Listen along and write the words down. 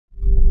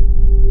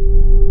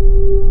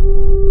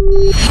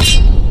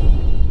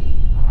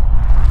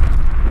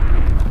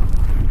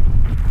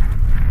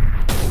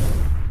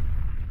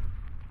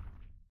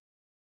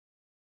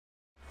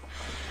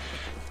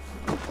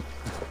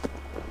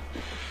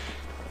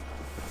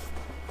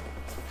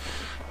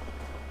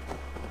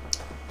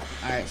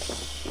Alright.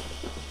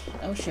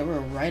 Oh shit, we're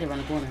right around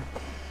the corner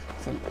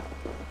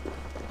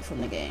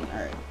from the gang.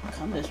 Alright,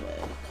 come this way.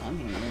 Come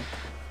here.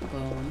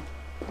 Boom.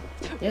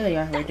 There they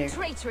are, right there. That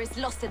traitor is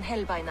lost in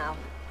hell by now.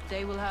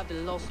 They will have the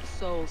lost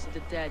souls of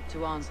the dead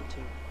to answer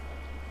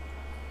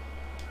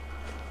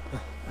to.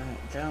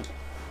 Alright, jump.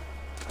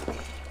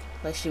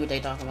 Let's see what they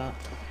talk about.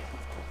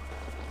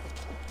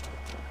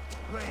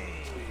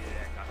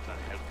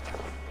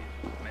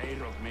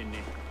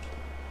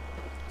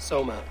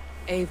 Soma.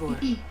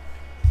 Eivor,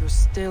 you're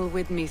still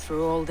with me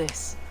through all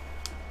this.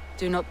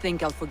 Do not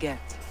think I'll forget.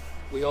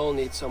 We all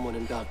need someone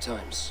in dark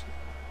times.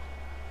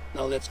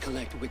 Now let's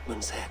collect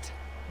Wickman's head.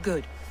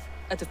 Good.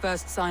 At the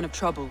first sign of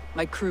trouble,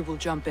 my crew will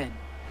jump in.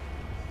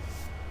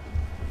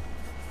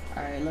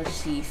 Alright, let's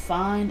see.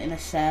 Find and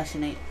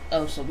assassinate.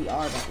 Oh, so we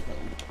are about to kill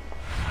him.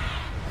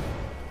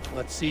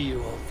 Let's see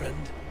you, old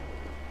friend.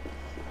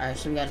 Alright,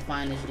 so we gotta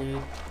find this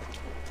dude.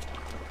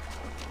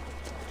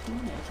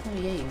 Yeah,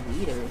 28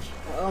 meters.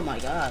 Oh my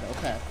god,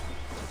 okay.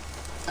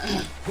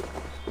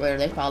 Wait, are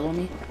they following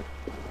me?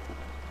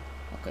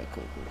 Okay,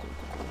 cool.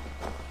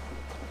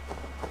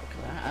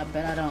 I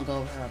bet I don't go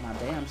over her my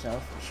damn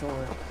self, for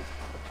sure.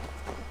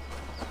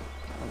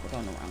 Oh, we're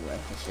going the wrong way.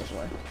 It's this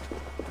way.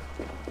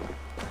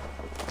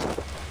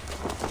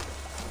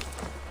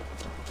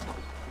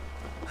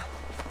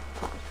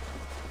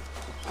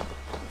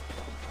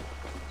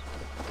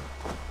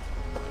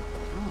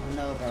 I don't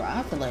know, bro.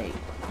 I feel like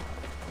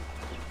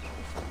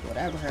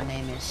whatever her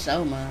name is,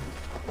 Soma,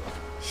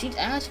 she's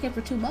asking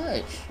for too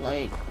much.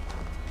 Like,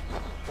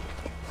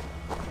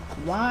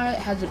 why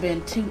has it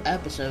been 2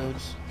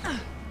 episodes?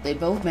 They've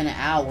both been an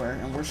hour,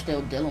 and we're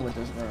still dealing with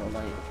this girl.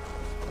 Like,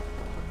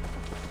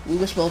 we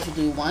were supposed to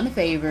do one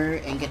favor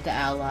and get the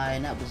ally,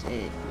 and that was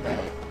it. But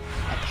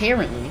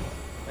apparently,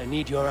 I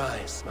need your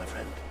eyes, my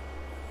friend.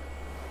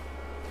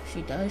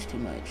 she does too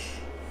much.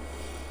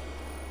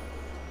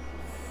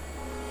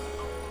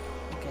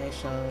 Okay,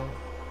 so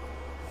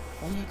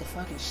only I could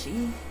fucking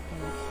see.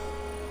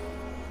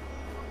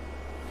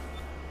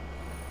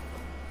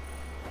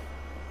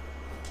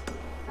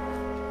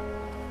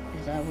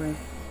 Is that where?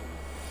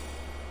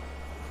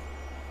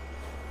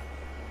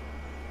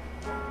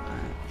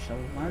 So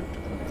we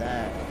marked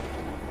that.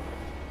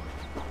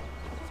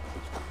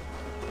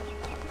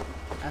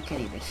 I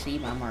can't even see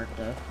my mark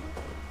though.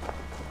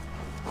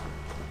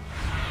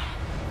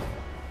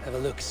 Have a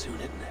look,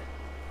 Sunan.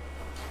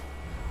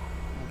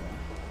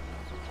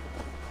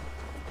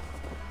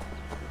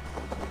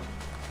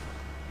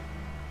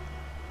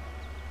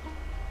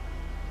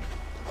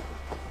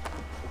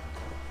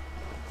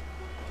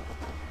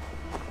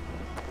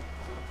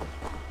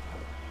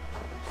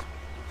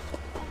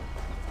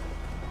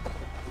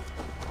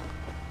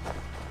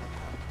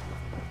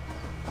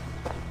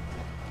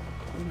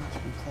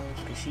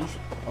 She's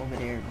over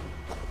there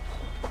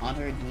on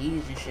her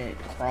knees and shit,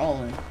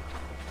 crawling.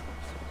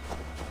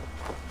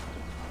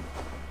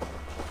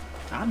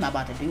 I'm not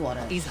about to do all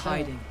that. He's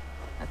hiding.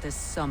 At the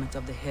summit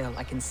of the hill,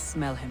 I can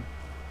smell him.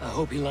 I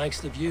hope he likes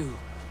the view.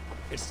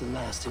 It's the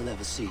last he'll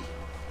ever see.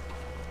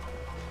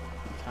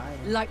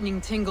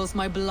 Lightning tingles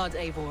my blood,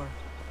 Eivor.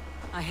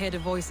 I hear the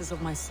voices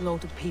of my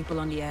slaughtered people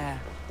on the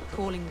air,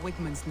 calling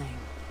Wigman's name.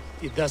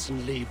 He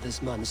doesn't leave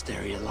this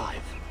monastery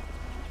alive.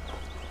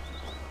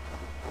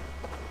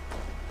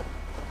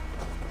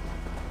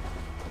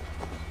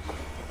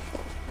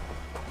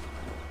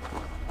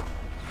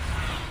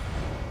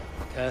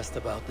 Cast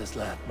about this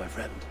lad, my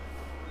friend.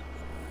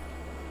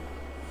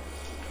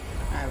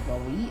 Alright, well,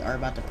 we are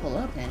about to pull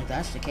up then, if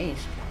that's the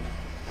case.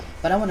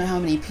 But I wonder how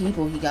many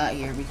people he got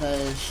here,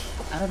 because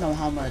I don't know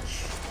how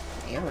much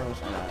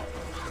arrows I got.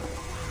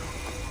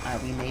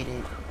 Alright, we made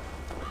it.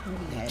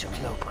 I need to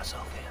cloak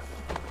myself here.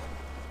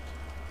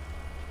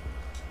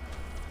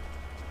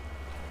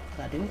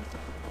 Did I do it?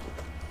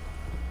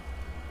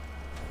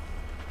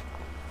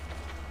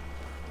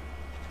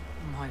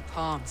 My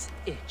palms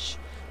itch.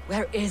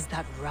 Where is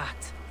that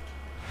rat?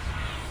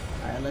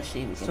 Alright, let's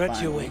see if we can Spread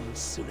find your him wings,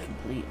 Sunan.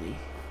 completely.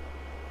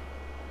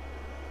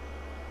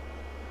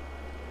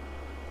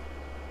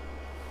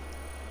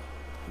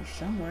 He's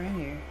somewhere in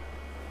here.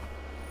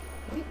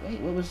 Wait,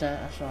 what was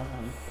that? I saw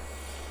something.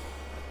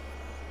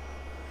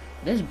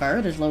 This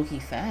bird is low-key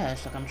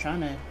fast. Like, I'm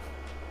trying to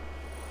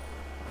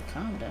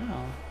calm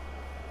down.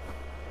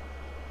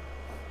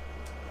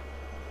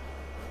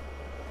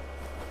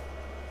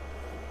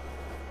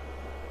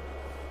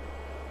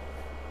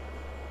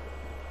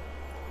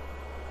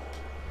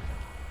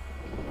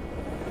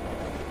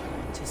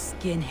 To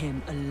skin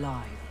him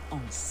alive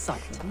on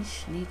sight. Should we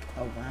sneak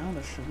around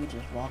or should we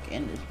just walk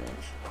in this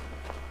bitch?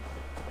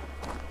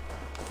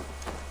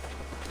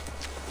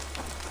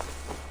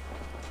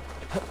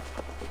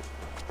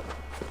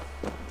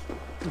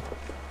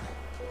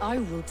 I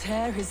will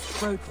tear his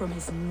throat from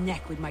his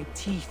neck with my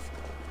teeth.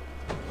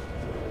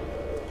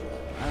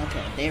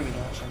 Okay, there we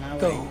go. So now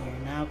we're in here.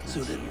 Now can I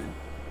see him?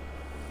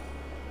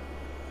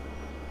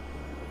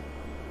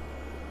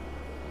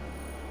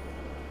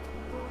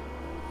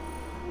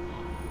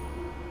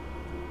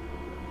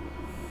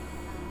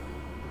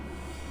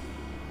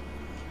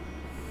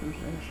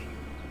 What's this?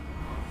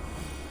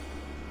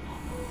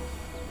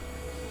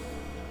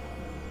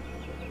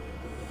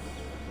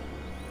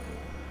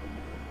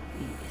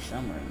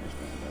 Somewhere in this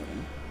damn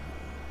building.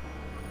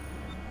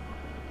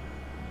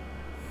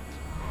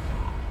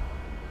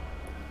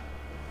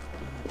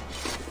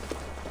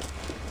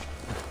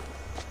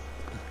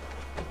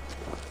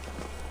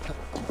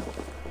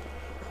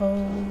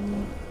 Oh,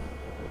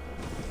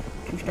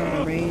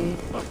 2-star raid.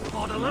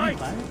 On a light.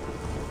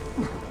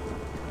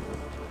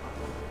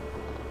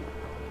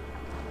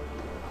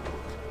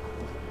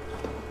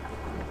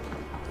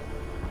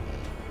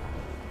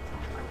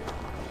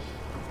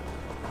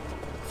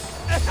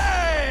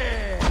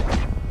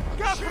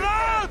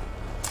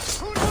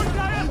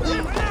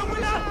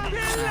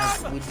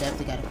 We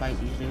definitely gotta fight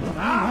these dudes.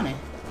 Why are they running?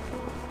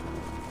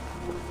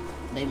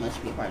 They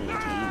must be a part of the team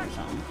or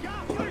something.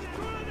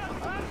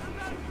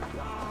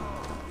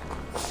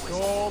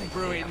 Storm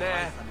brewing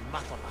there.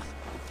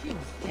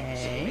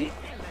 Okay.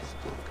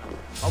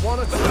 I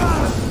want to.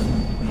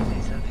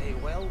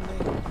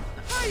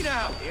 Hey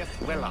now.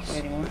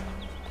 Ready more?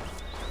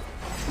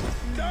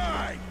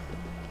 Die.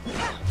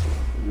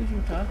 Who's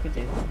you talking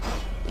to?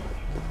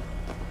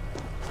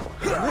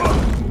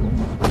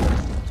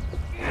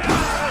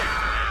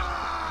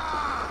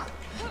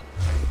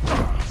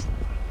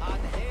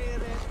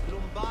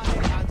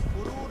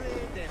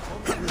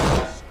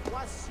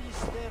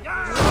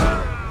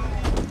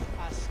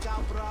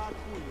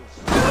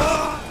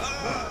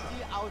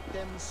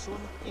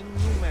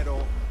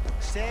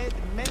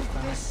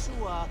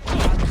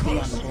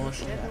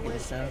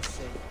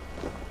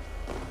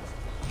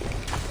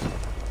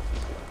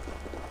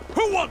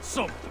 Who wants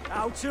some?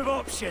 Out of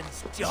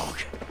options, dog.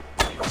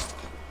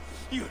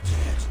 You're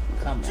dead.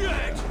 Come on.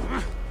 Dead.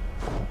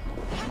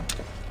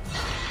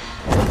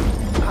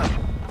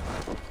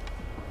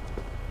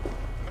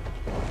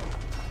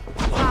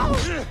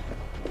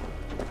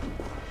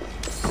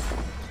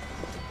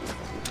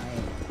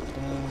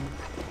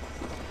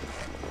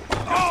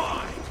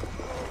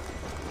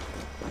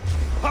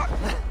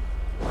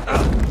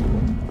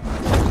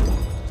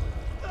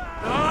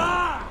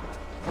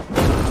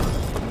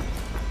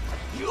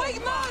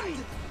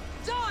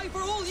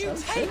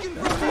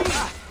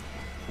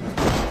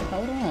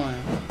 Hold on.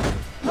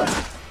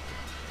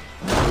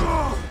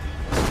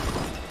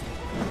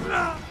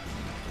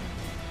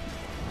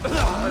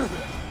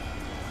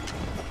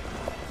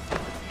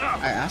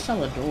 Alright, I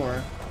saw a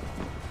door.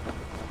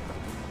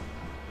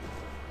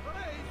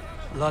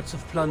 Lots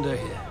of plunder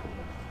here.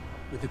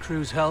 With the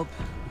crew's help,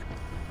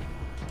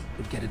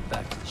 we'll get it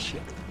back to the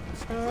ship.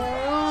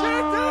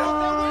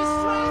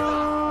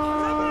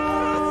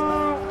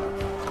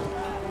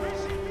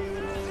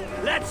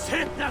 Let's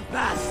hit the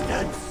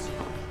bastards!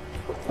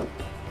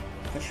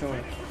 For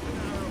sure.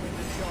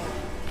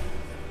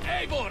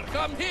 Eivor,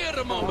 come here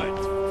a moment!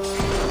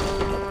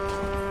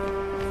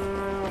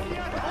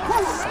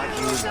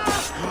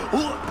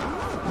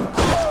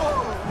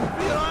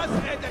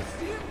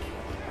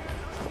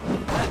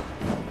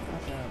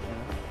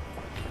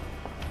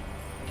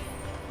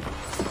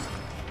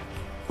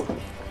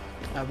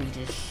 We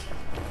just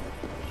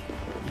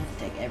have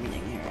to take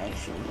everything here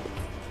actually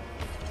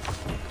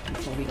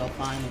before we go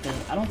find it,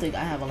 because I don't think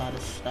I have a lot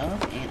of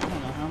stuff and I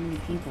don't know how many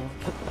people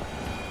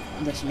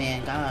this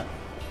man got.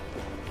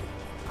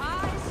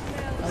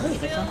 Oh wait,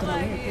 there's something over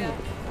here too.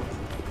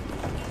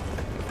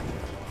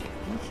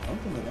 Let's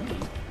open the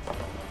thing.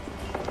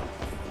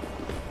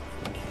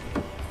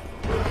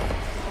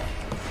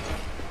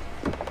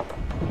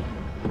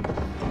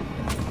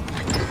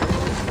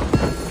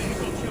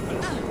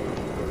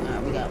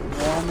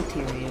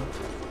 Material.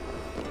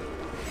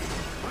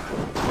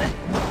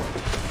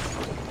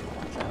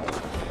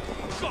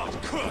 God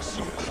curse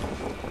you!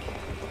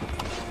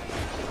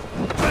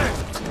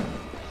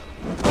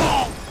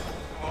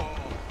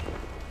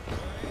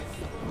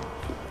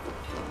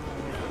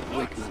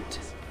 Wigmund,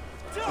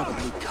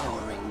 probably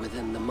cowering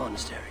within the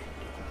monastery.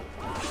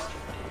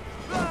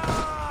 No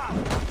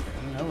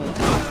way.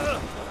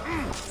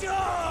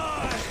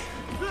 Die!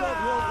 God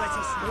won't let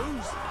us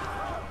lose.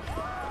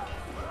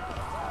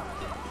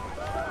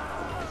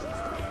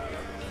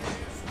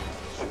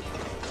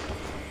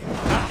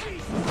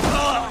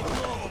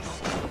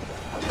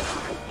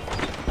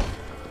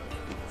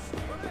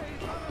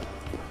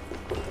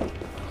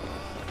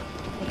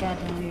 Down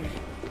here.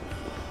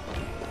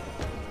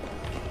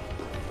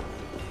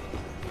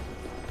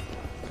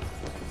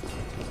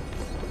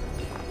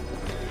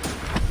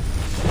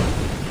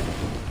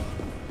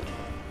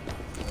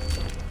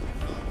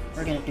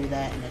 We're gonna do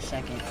that in a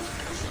second.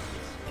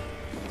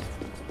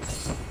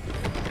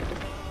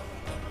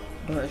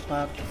 Door is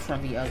locked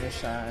from the other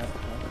side.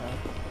 Okay.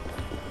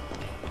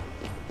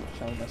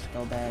 So let's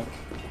go back.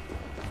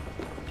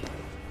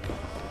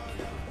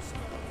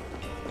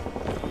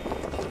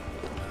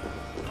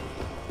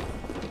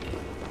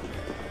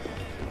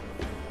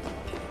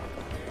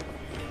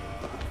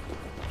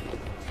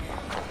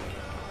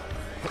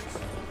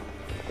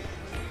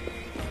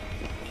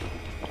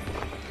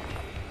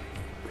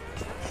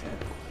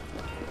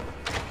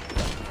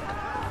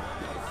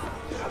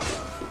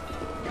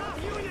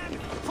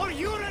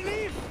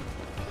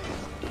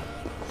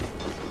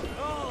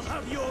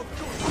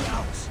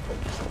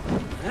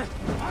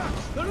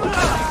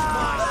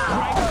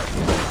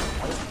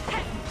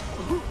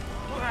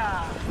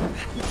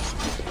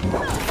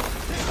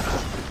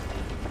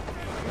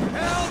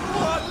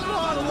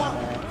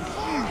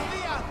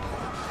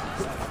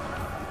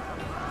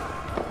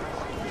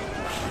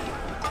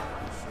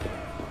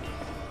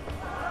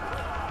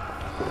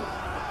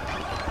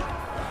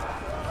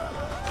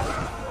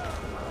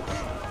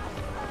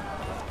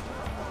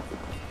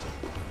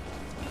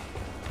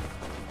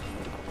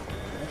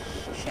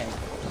 Let's check.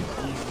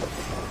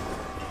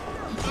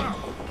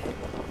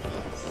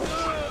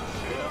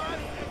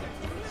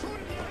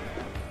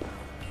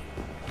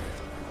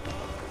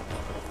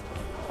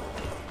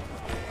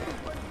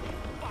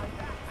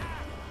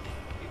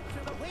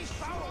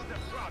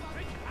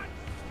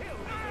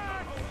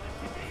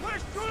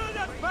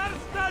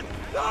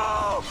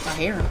 I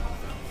hear him.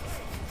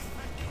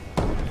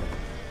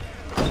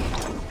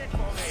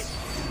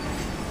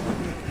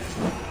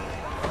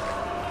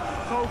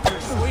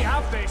 Focus, we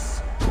have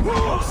this.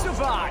 We'll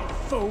survive,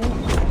 fool.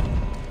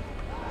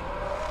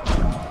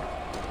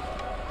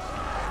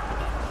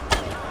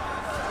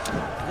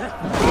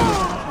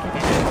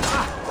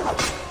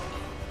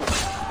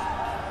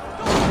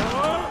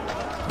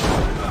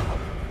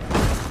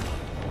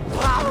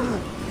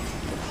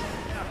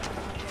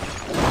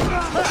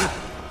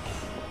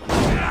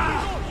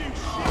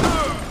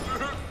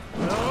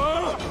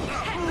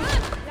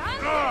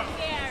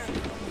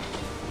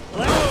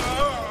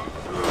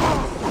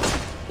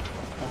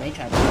 They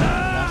tried to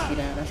y'all see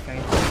that? That's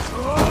crazy.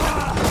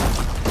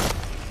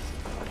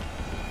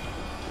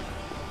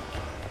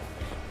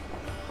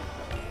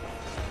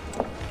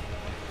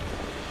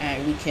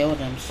 Alright, we killed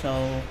him,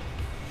 so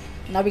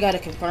now we gotta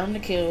confirm the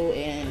kill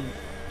and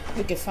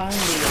we can finally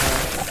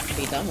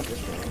be done with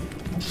this one.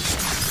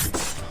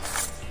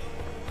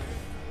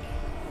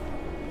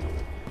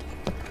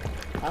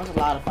 That was a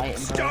lot of fighting,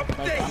 bro. Stop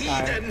Like, the I'm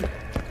tired. heathen!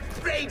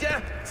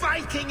 Raider!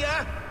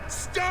 Vikinger!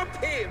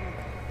 Stop him!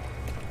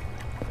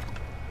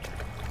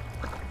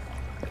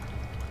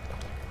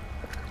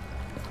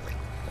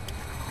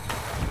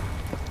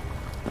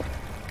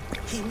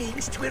 He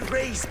means to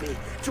erase me,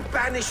 to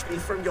banish me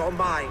from your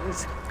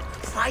minds.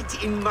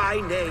 Fight in my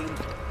name.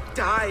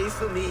 Die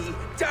for me.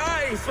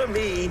 Die for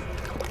me.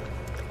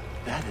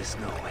 That is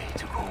no way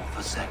to call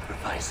for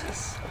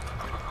sacrifices.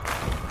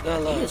 Their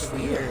lives for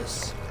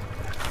yours.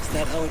 Is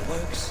that how it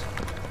works?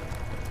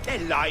 Their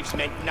lives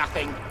meant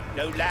nothing.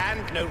 No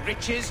land, no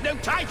riches, no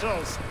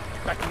titles.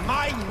 But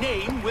my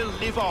name will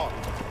live on.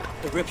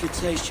 The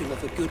reputation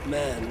of a good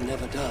man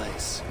never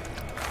dies.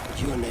 But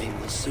your name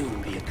will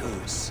soon be a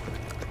curse.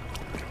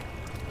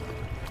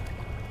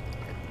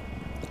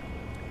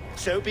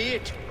 So be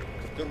it.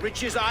 The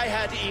riches I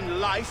had in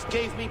life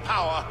gave me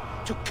power.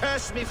 To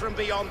curse me from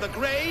beyond the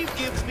grave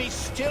gives me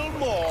still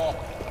more.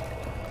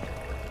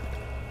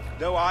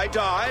 Though I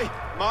die,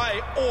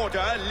 my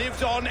order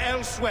lives on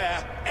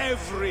elsewhere,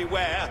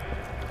 everywhere.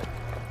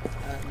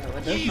 No,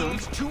 it does Yield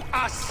not. to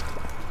us.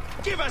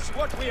 Give us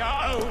what we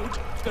are owed.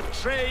 The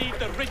trade,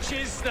 the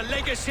riches, the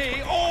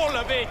legacy, all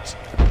of it.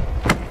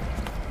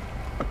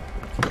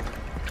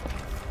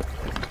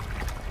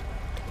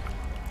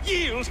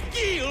 Yield,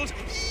 yield,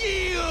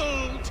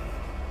 yield!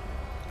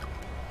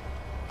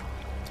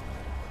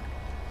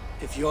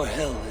 If your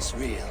hell is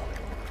real,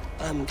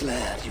 I'm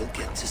glad you'll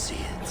get to see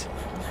it.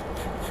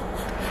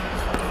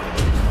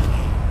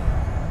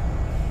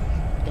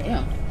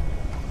 Damn.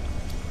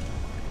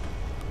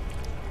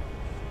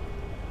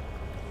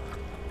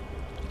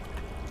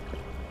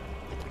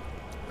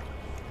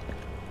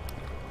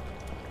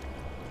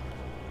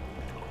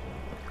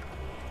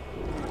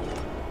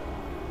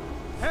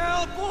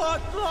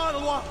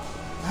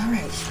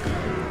 Alright.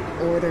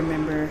 Order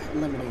member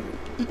eliminated.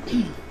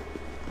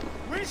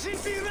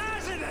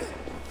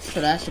 So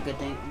that's a good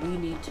thing. We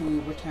need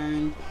to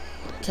return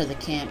to the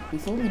camp.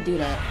 Before we do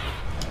that,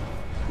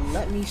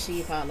 let me see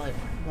if I like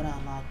what I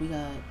unlock. We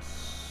got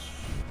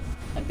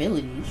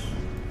abilities.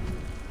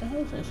 What the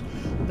hell is this?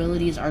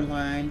 Abilities are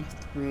learned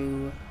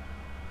through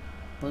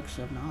books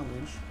of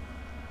knowledge.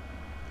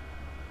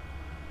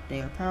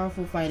 They are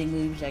powerful fighting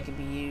moves that can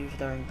be used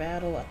during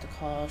battle at the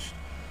cost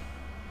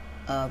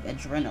of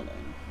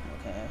adrenaline.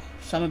 Okay.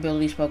 Some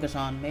abilities focus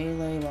on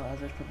melee while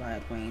others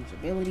provide ranged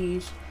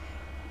abilities.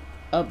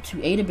 Up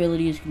to 8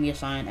 abilities can be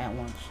assigned at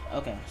once.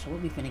 Okay, so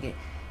what we finna get?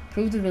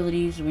 Improved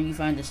abilities. When you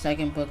find the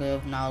second book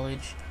of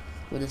knowledge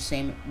with the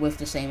same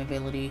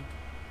ability,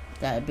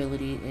 that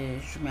ability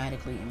is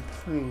dramatically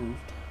improved.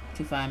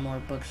 To find more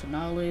books of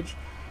knowledge,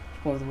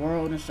 explore the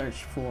world and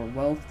search for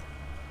wealth.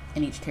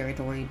 In each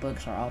territory,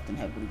 books are often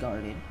heavily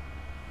guarded.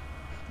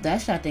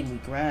 That's that thing we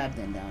grabbed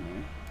then down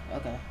there.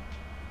 Okay.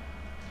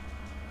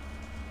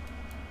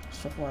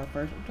 So for our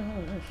first, what the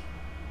hell is this?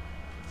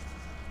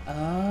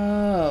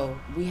 Oh,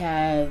 we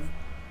have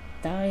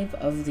Dive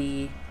of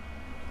the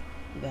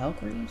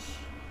Valkyries.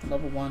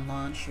 Level 1,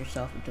 launch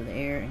yourself into the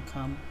air and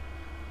come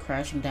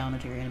crashing down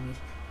into your enemies.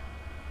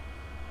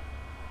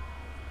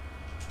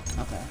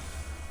 Okay.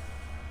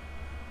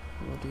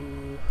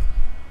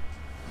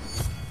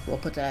 We'll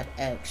put that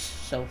at X.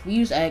 So if we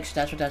use X,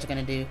 that's what that's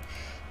gonna do.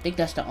 I think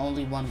that's the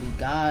only one we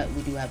got.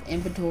 We do have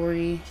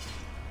inventory.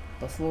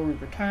 Before we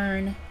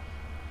return,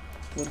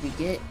 what did we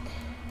get?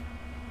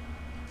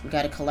 We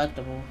got a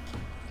collectible.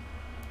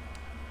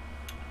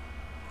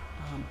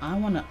 I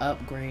want to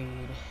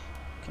upgrade.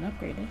 Can I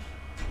upgrade this?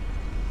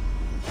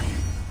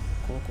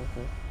 Cool.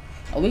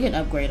 Oh, we can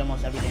upgrade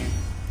almost everything.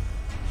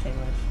 Say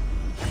less.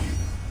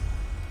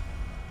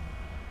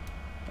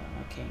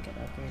 I can't get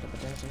upgraded,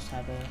 but does just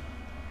have a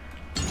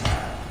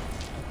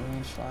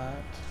green slot.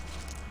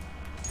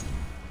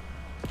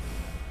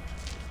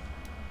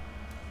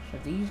 So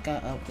these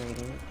got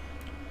upgraded.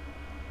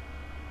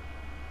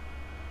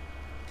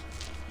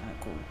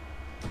 Alright, cool.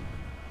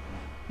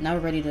 Now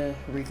we're ready to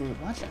regroup.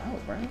 Watch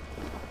out, bro.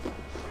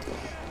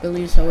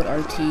 Abilities hold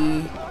RT.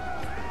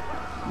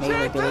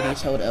 Melee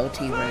abilities hold LT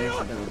range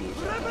abilities.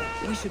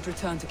 We should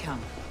return to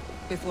camp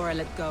before I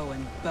let go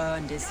and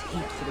burn this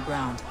heap to the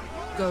ground.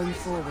 Going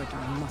forward,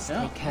 I must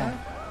take care.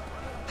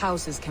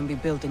 Houses can be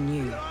built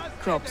anew.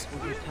 Crops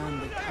will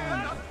return with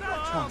time,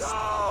 but trust.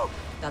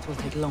 That will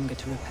take longer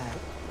to repair.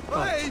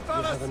 But You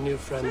have a new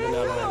friend and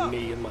ally in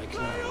me and my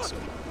clan, so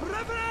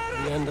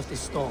the end of the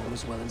storm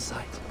is well in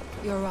sight.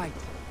 you're right.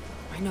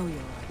 I know you're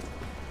right.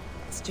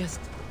 It's just...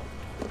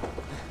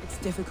 it's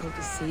difficult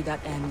to see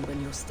that end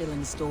when you're still in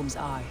the storm's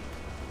eye.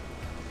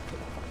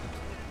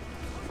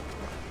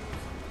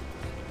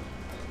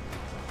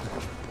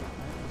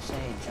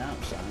 Say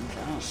jump, son,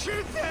 jump.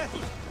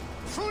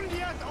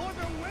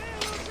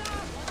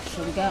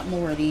 So we got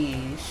more of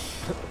these.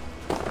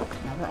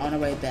 Now we're on our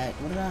way back.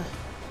 What did I...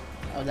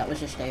 oh, that was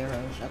just the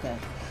arrows. Okay.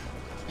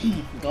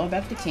 Going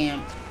back to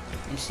camp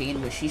and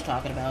seeing what she's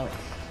talking about.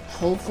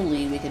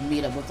 Hopefully we can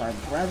meet up with our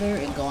brother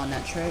and go on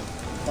that trip.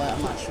 But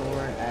I'm not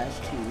sure as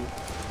to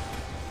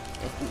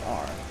if we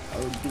are.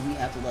 Or do we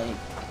have to,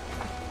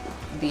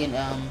 like, be an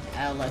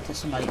ally to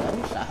somebody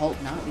else? I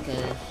hope not,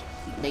 because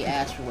they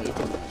asked for way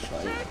too much.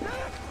 Like,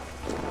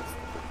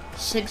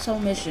 6 whole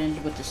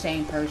missions with the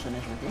same person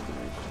is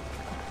ridiculous.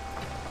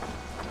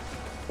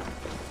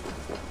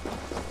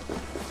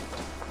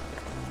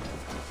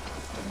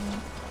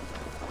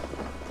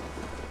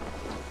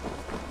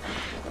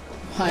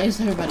 Why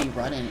is everybody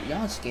running?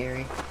 Y'all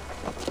scary.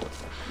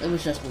 It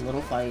was just a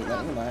little fight.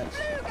 Like, relax.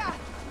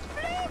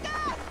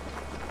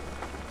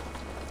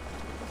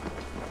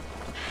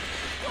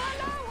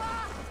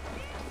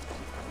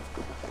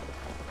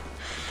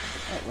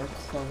 Oh, we're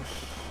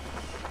close.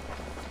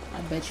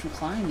 I bet you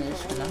climb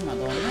this, because I'm not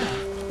going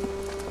down.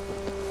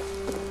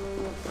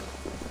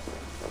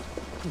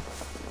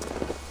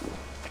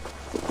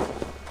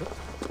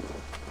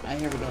 Alright,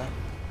 here we go.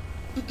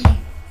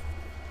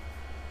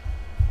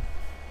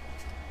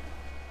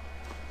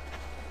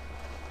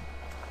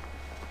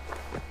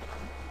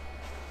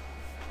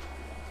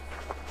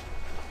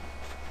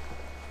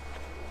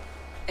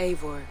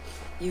 Eivor,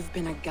 you've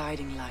been a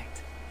guiding light.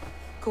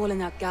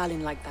 Calling out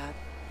Galin like that,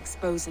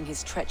 exposing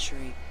his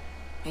treachery,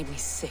 made me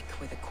sick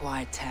with a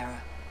quiet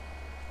terror.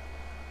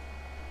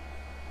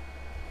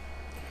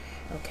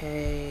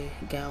 Okay,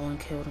 Galin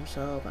killed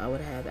himself. I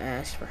would have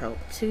asked for help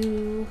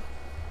too.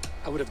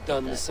 I would have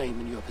done the same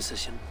in your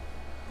position.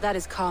 That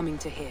is calming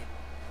to hear.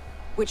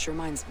 Which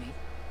reminds me.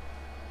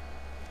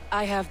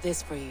 I have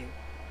this for you.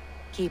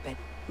 Keep it,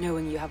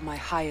 knowing you have my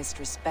highest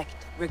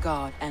respect,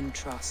 regard, and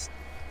trust.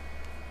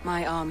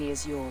 My army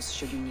is yours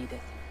should you need it.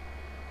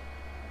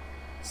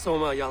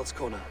 Soma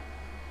Jarlskona,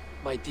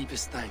 my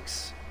deepest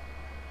thanks.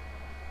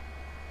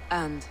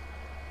 And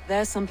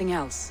there's something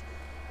else.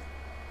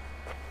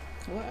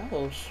 What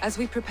else? As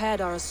we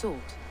prepared our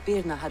assault,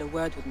 Birna had a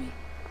word with me.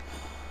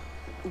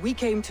 We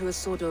came to a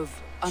sort of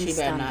She better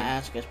understanding. not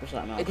ask us for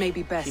something else. It may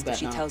be best if better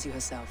she not. tells you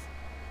herself.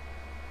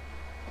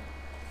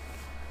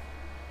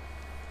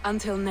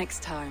 Until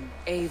next time,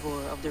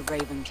 Eivor of the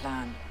Raven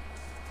clan.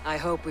 I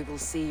hope we will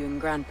see you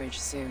in Grantebridge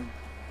soon.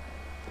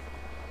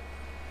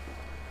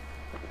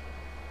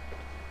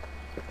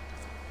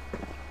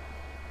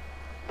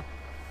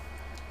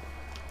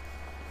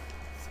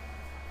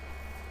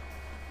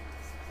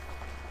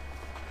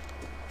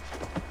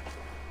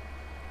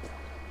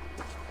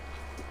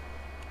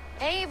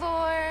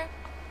 Eivor!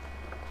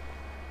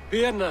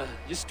 Birna,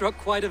 you struck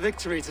quite a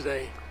victory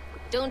today.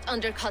 Don't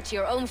undercut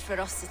your own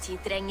ferocity,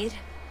 Drengir.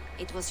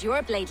 It was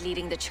your blade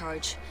leading the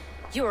charge.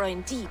 You are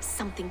indeed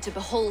something to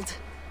behold.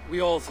 We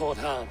all fought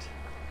hard.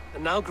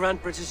 And now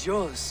Grantebridge is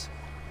yours.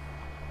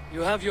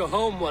 You have your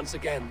home once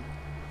again.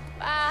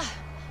 Ah,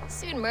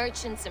 soon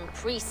merchants and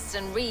priests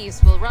and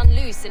reeves will run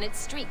loose in its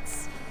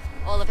streets.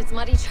 All of its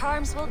muddy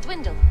charms will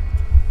dwindle.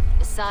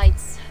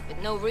 Besides, with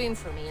no room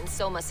for me in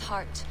Soma's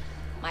heart,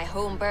 my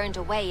home burned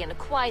away in a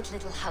quiet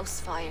little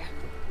house fire.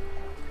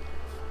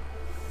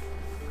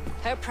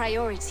 Her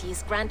priority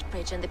is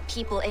Grantebridge and the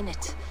people in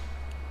it.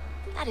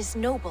 That is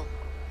noble,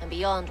 and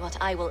beyond what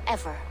I will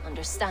ever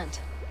understand.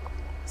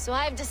 So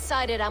I've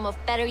decided I'm of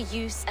better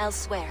use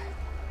elsewhere.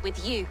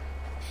 With you.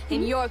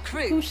 In your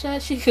crew. Who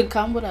said she could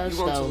come with us, You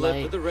want though? to live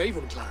Like, with the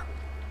Raven clan.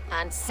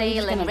 And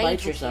sail gonna and bite raid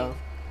with yourself?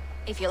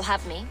 you. If you'll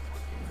have me.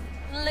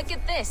 Look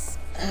at this.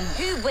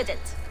 Who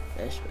wouldn't?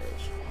 this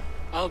bitch.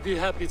 I'll be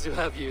happy to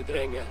have you,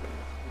 Drenga.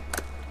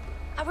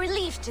 A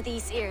relief to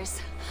these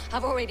ears.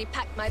 I've already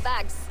packed my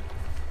bags.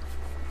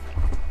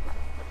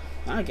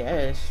 I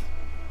guess.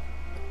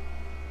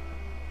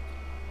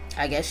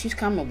 I guess she's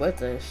coming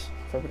with us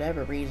for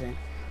whatever reason.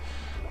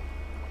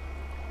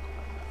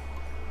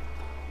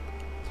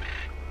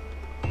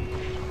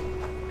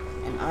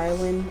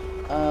 island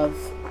of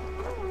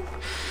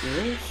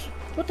eels?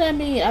 What that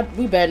mean?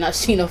 We better not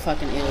see no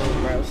fucking eels,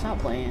 bro. Stop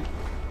playing.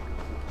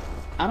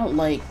 I don't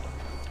like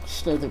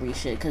slithery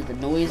shit because the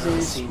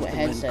noises with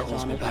headsets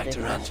on is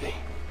ridiculous.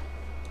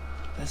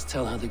 Let's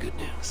tell her the good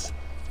news.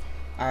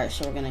 Alright,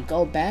 so we're gonna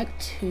go back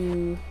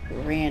to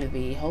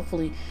Ranvi.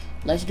 Hopefully,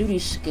 let's do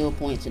these skill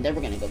points and then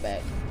we're gonna go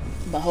back.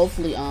 But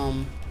hopefully,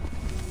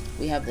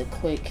 we have the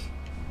quick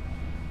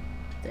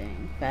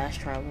thing. Fast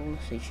travel.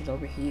 See, she's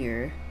over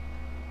here.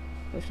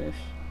 What's this?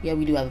 Yeah,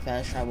 we do have a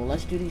fast travel.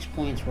 Let's do these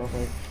points real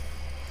quick.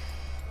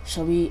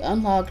 So we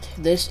unlocked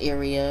this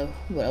area.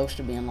 What else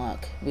did we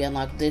unlock? We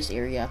unlocked this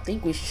area. I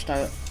think we should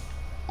start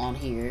on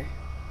here.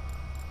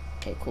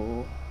 Okay,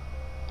 cool.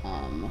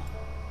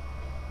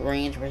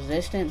 Range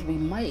resistance. We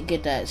might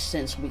get that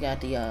since we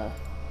got the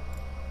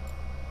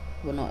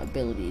well, no,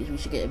 abilities. We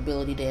should get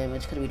ability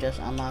damage because we just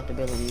unlocked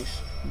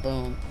abilities.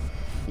 Boom.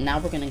 Now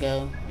we're gonna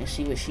go and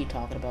see what she's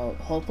talking about.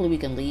 Hopefully we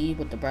can leave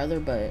with the brother,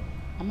 but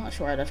I'm not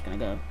sure how that's gonna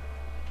go.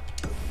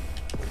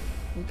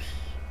 Oops.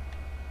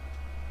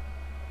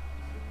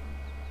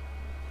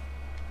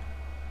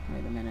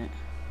 Wait a minute.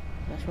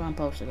 That's where I'm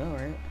supposed to go,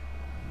 right?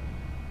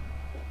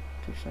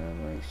 To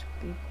celebrate,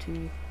 speak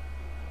to.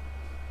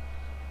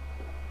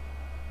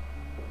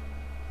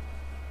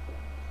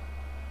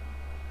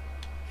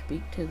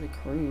 Speak to the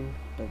crew.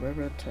 The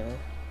river to.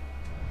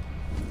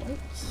 What?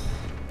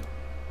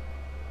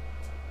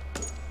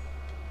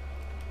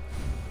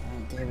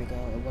 There we go.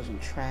 It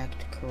wasn't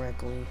tracked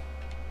correctly.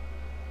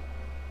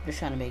 Just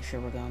trying to make sure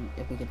we're going.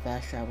 If we could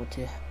fast travel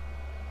to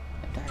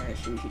her,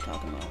 see what she's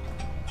talking about.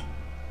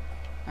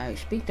 Alright,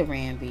 speak to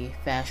Ranvi.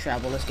 Fast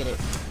travel. Let's get it.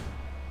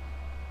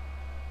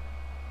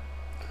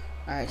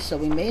 Alright, so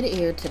we made it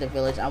here to the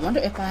village. I wonder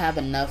if I have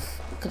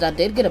enough. Because I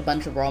did get a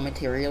bunch of raw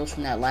materials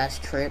from that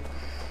last trip.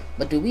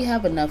 But do we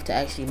have enough to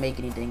actually make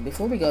anything?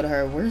 Before we go to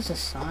her, where's the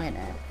sign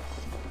at?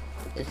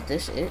 Is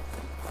this it?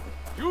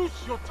 Use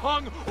your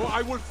tongue or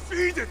I will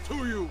feed it to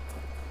you.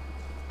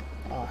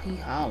 Oh, he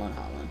hollering.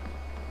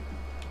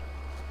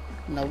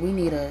 No, we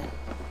need a...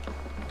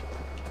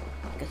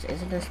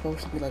 Isn't there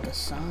supposed to be like a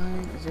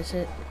sign? Is this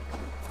it?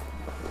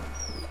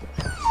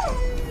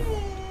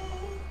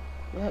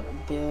 Yep,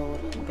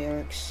 build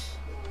barracks.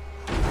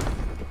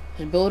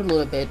 Just build a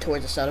little bit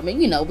towards the settlement.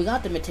 You know, we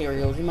got the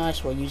materials. We might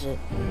as well use it.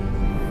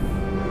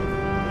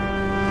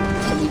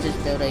 So we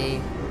just built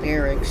a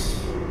barracks.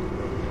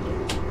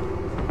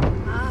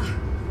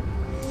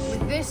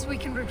 With this we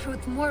can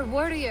recruit more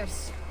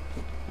warriors.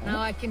 Now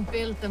I can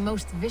build the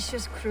most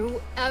vicious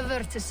crew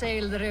ever to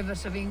sail the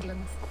rivers of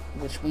England.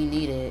 Which we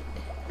needed.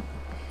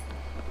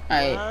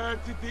 Alright. Where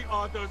did the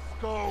others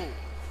go?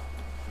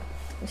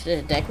 Which is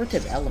a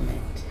decorative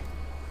element.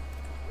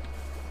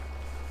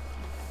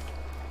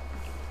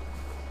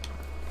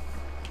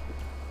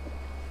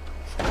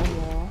 Stone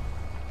wall.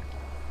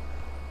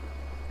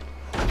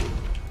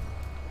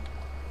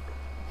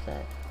 What's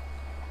that?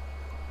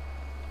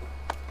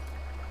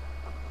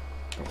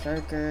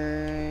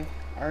 Berserker.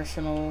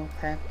 Arsenal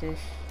practice.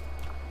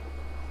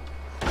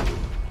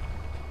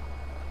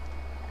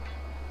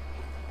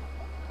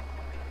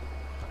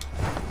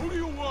 Who do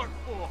you work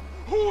for?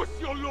 Who is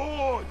your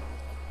lord?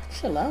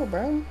 Chill out,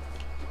 bro.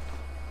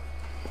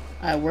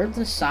 Alright, where'd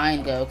the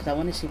sign go? Because I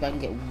want to see if I can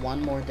get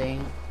one more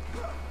thing.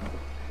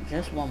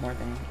 Just one more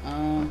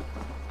thing.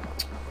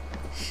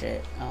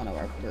 Shit. I don't know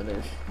where it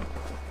is.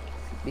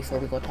 Before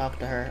we go talk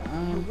to her.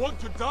 You want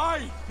to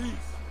die, thief?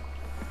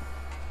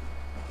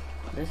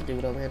 This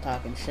dude over here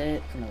talking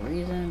shit for no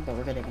reason, but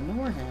we're gonna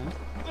ignore him.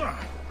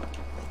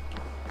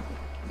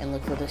 And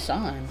look for the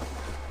sign.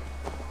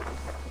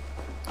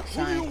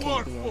 Sign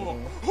can't be over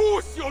there.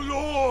 Who's your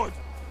lord?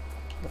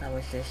 But I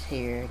was just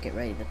here, get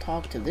ready to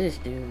talk to this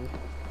dude.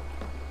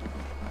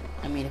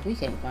 I mean, if we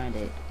can't find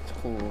it, it's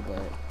cool,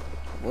 but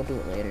we'll do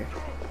it later.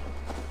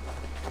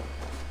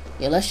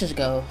 Yeah, let's just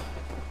go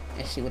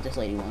and see what this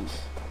lady wants.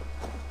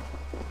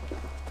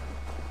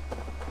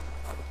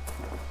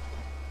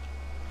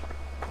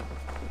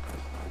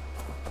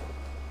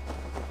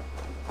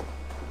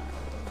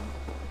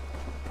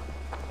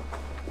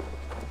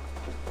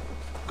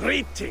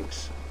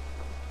 Greetings.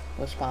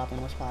 What's poppin'?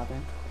 What's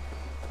poppin'?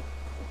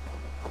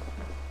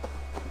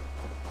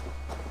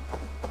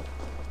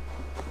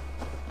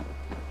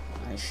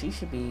 Alright, she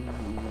should be...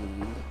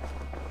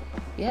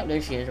 Yep,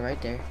 there she is, right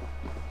there.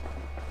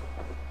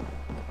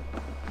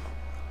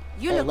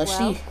 You look let's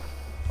well. see.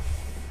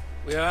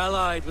 We are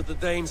allied with the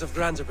Danes of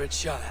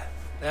Granderbridgeshire.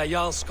 Their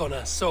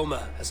Jarlskona,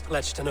 Soma, has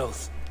pledged an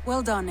oath.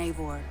 Well done,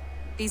 Eivor.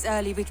 These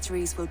early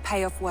victories will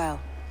pay off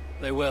well.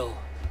 They will,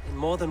 in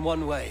more than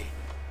one way.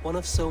 One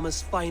of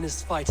Soma's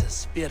finest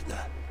fighters,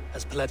 Birna,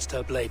 has pledged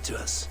her blade to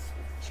us.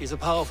 She's a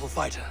powerful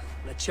fighter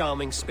and a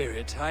charming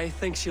spirit. I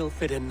think she'll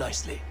fit in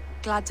nicely.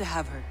 Glad to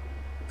have her.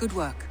 Good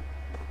work.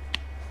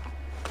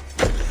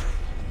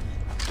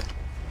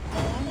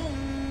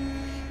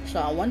 So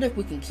I wonder if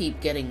we can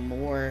keep getting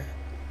more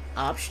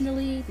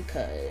optionally,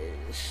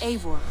 because...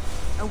 Eivor,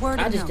 a word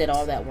of I just note. did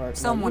all that work.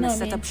 Someone you know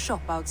has what I set mean? up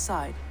shop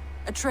outside.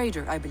 A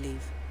trader, I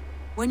believe.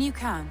 When you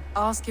can,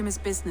 ask him his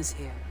business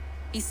here.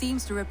 He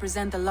seems to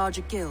represent the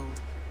larger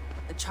guild.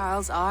 The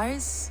child's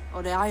eyes,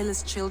 or the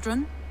eyeless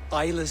children?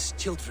 Eyeless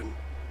children?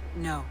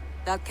 No,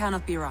 that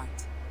cannot be right.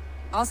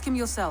 Ask him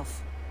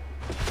yourself.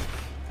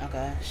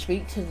 Okay,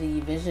 speak to the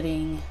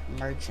visiting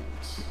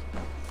merchants.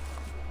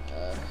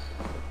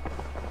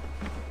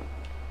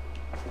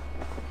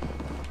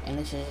 And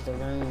this is the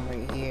room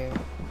right here.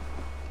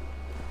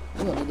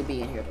 We don't need to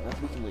be in here though,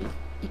 we can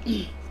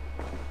leave.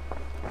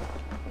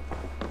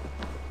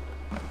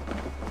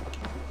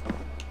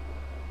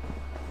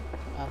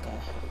 Okay.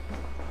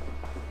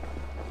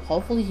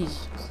 Hopefully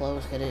he's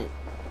close, cause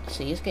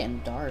see, it's getting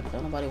dark.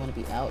 Don't nobody want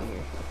to be out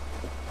here.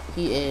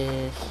 He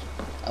is,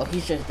 oh,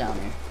 he's just down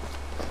there.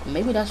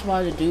 Maybe that's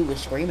why the dude was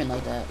screaming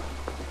like that.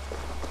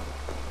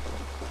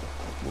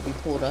 Will be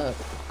pulled up.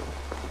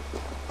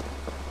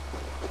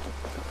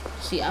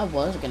 See, I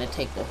was gonna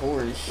take the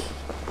horse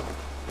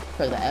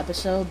for the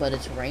episode, but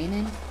it's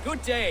raining.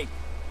 Good day.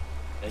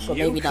 A So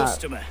new maybe not.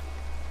 customer.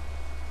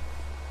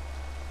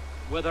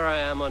 Whether I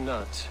am or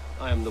not,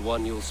 I am the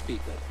one you'll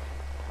speak with.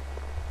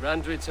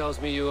 Randri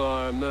tells me you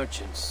are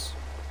merchants.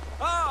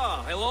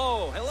 Ah,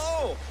 hello,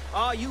 hello.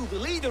 Are you the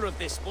leader of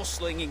this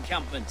bustling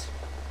encampment?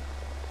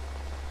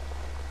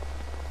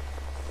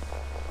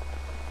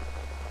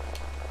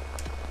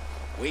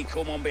 We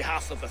come on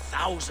behalf of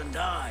 1,000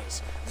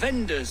 Eyes,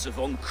 vendors of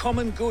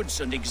uncommon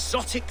goods and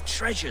exotic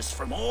treasures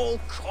from all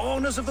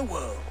corners of the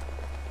world.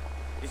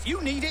 If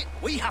you need it,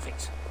 we have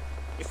it.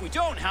 If we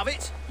don't have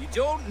it, you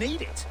don't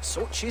need it.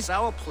 Such is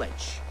our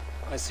pledge.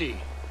 I see.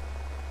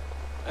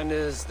 And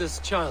is this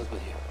child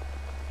with you?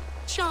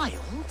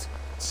 Child?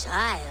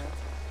 Child?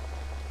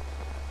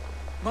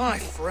 My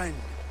friend,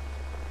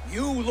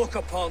 you look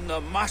upon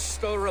the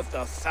master of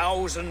the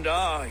 1,000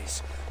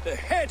 Eyes, the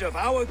head of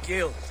our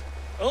guild,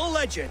 a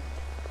legend,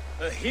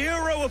 a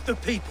hero of the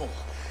people,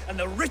 and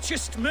the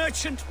richest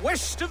merchant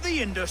west of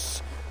the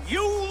Indus.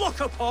 You look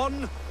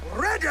upon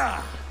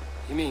Reda!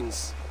 He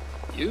means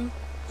you?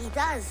 He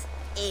does,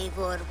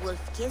 Eivor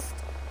Wolf-Kissed.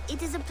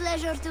 It is a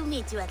pleasure to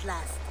meet you at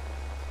last.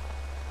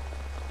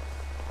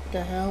 What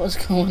the hell is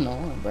going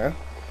on, bro?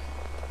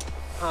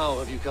 How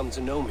have you come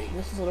to know me?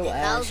 This little The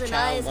ass 1,000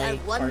 Eyes childlike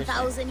have person.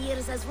 1,000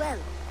 years as well,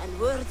 and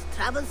word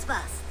travels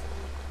fast.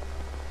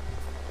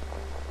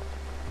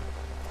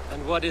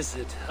 And what is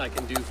it I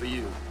can do for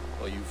you,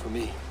 or you for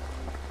me?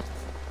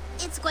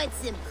 It's quite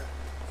simple.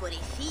 For a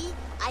fee,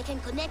 I can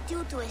connect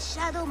you to a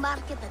shadow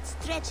market that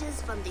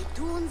stretches from the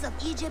dunes of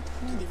Egypt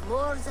to the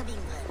moors of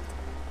England.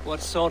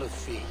 What sort of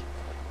fee?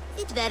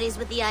 It varies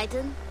with the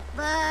item,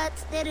 but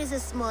there is a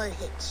small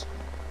hitch.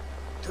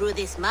 Through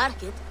this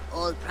market,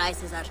 all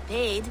prices are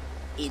paid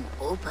in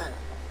opal. Oh,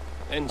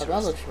 that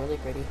Interesting. looks really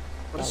pretty.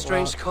 What a That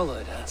strange rock.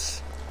 color it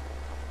has.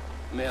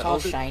 May I It's all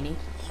hold it? shiny.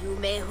 You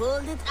may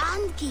hold it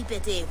and keep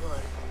it, Eivor.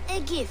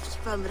 A gift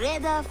from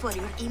Reda for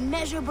your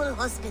immeasurable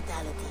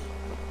hospitality.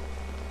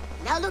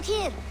 Now look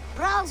here.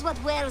 Browse what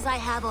wares I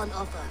have on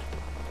offer.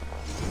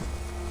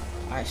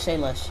 Alright, say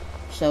less.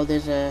 So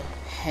there's a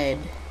head.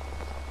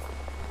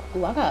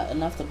 Ooh, I got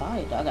enough to buy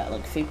it. I got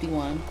like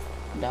 $51.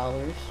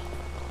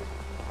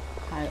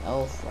 High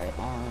elf right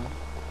arm.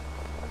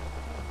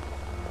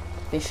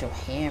 Official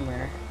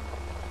hammer.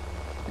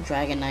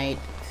 Dragon Knight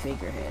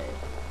figurehead.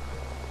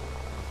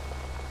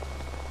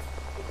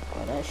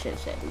 Oh, that shit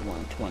said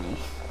 120.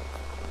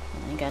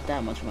 I ain't got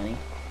that much money.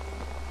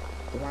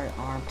 The right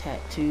arm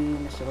tattoo,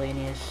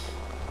 miscellaneous.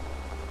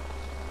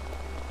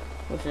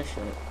 What's this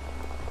shit?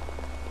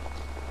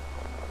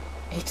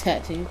 A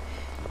tattoo?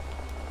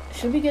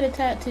 Should we get a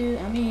tattoo?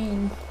 I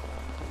mean,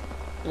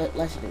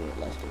 let's do it.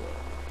 Let's do it.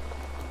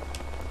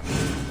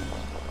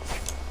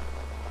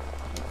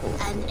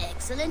 An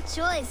excellent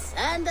choice,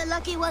 and a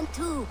lucky one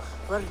too,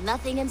 for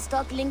nothing in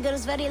stock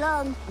lingers very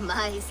long.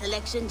 My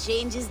selection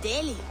changes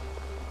daily.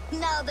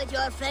 Now that you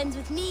are friends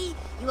with me,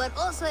 you are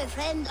also a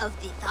friend of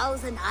the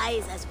 1,000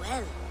 Eyes as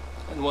well.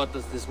 And what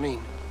does this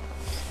mean?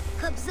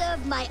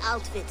 Observe my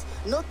outfit,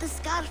 note the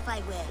scarf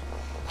I wear.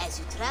 As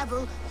you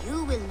travel,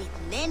 you will meet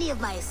many of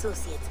my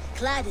associates,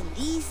 clad in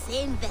these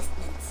same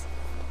vestments.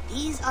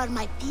 These are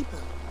my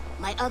people,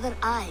 my other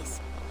eyes.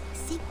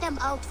 Seek them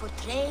out for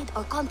trade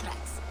or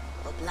contracts.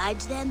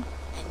 Oblige them,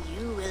 and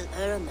you will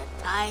earn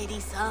a tidy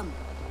sum.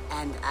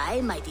 And I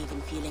might even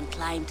feel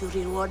inclined to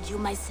reward you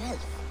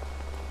myself.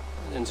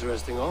 An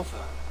interesting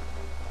offer.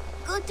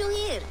 Good to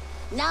hear.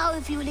 Now,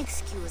 if you'll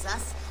excuse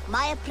us,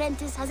 my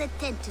apprentice has a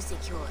tent to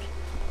secure.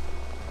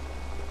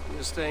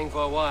 You're staying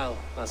for a while,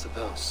 I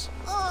suppose.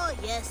 Oh,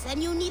 yes,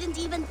 and you needn't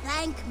even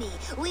thank me.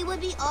 We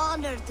would be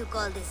honored to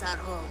call this our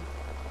home.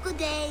 Good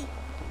day.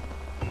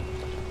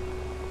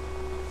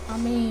 I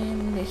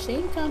mean, they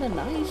seem kind of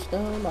nice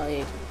though.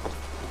 Like,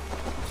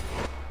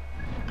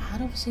 I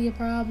don't see a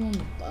problem,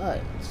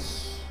 but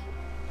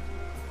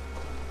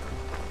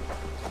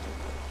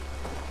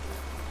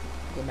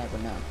you never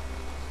know.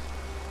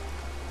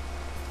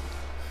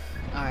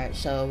 Alright,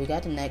 so we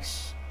got the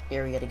next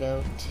area to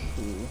go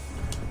to.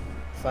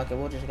 Fuck it,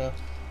 we'll just go.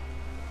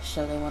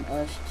 So they want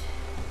us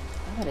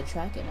I gotta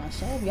track it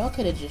myself. Y'all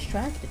could have just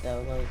tracked it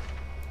though, like.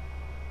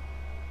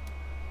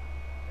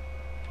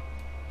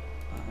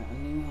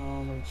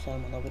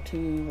 Settlement level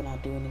 2. We're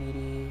not doing any of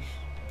these.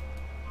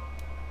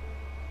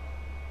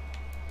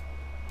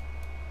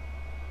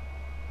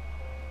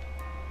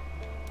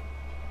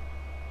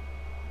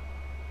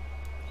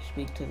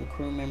 Speak to the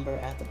crew member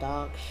at the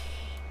docks.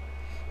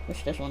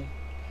 What's this one?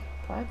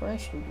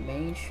 Progress through the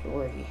main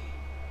story.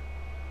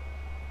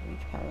 Reach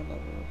power level.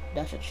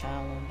 That's a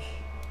challenge.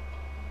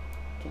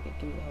 To get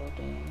through the whole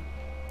thing.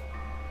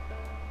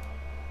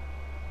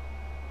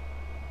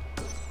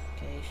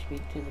 Okay,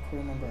 speak to the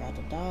crew member at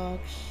the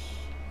docks.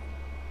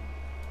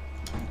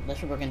 Alright,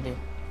 that's what we're gonna do.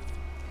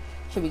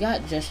 So we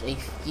got just a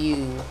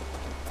few,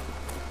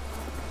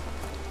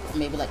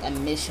 maybe like a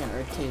mission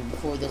or two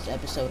before this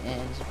episode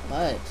ends,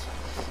 but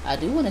I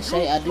do want to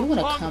say, I do want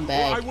to come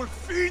back I will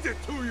feed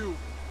it to you.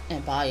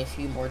 And buy a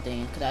few more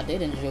things, because I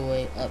did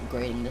enjoy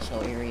upgrading this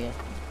whole area.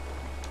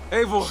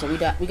 Eivor, so we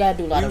gotta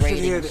do a lot of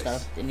raiding and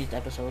stuff in these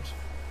episodes.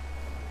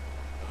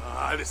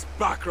 This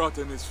Backrot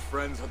and his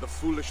friends had the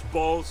foolish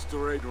balls to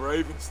raid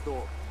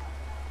Ravensthorpe.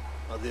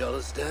 Are the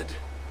others dead?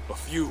 A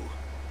few.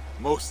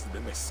 Most of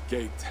them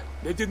escaped.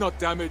 They did not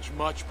damage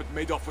much, but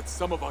made off with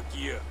some of our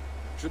gear.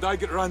 Should I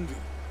get Randi?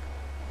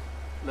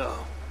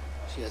 No.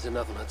 She has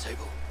enough on her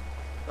table.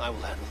 I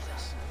will handle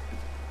this.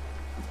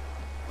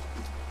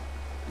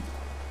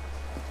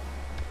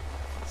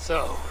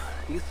 So,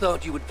 you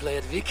thought you would play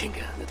at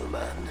Vikinger, little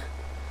man.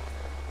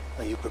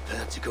 Are you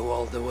prepared to go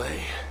all the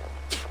way?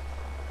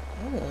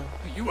 Oh.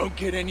 You won't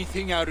get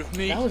anything out of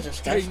me. That was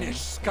disgusting. Danish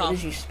scum. What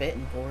is you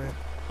spitting for?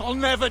 I'll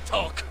never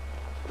talk.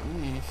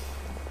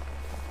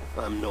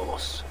 I'm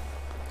Norse.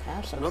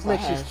 Have some What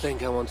class. makes you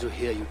think I want to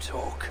hear you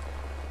talk?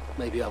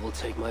 Maybe I will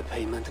take my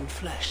payment in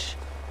flesh.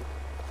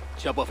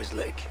 Chop off his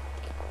leg.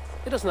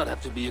 It does not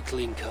have to be a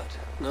clean cut.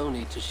 No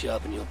need to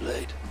sharpen your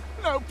blade.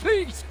 No,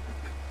 please.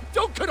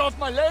 Don't cut off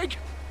my leg.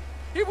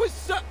 It was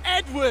Sir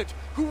Edward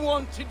who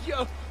wanted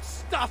your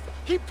stuff.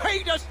 He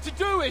paid us to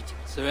do it.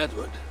 Sir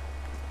Edward?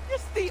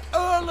 It's the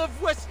Earl of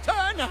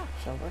Westerna.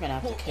 So we're gonna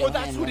have to kill or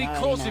that's him. what he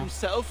calls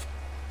himself.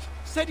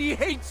 Said he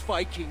hates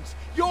Vikings.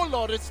 Your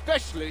lot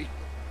especially.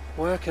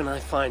 Where can I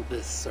find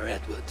this Sir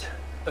Edward,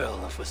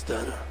 Earl of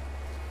Westerna?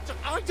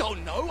 I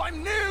don't know.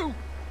 I'm new.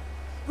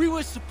 We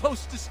were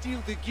supposed to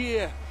steal the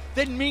gear,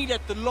 then meet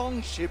at the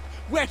longship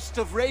west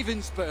of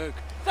Ravensburg.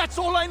 That's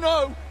all I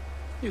know.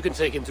 You can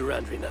take him to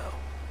Randri now.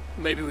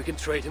 Maybe we can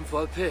trade him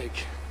for a pig.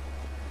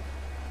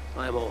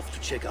 I am off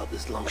to check out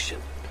this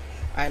longship.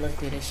 Alright, let's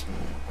do this.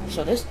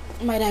 So this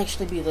might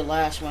actually be the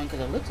last one, because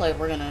it looks like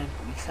we're gonna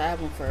be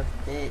traveling for a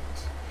bit.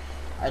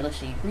 Alright, let's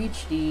see.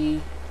 Reach the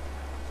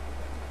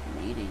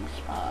meeting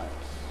spots.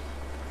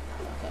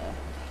 Okay.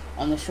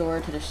 On the shore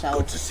to the south.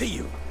 Good to see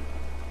you.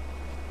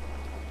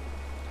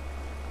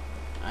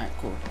 Alright,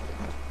 cool.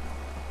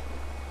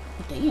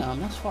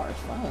 Damn, that's far as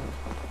fuck.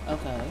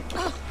 Okay.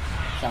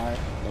 Sorry,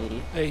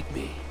 lady. Aid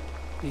me.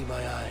 Be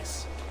my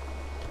eyes.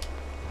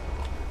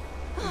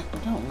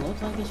 It don't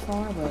look like it's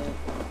far, but...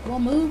 Well,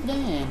 move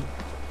then.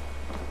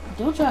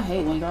 Don't y'all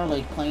hate when y'all,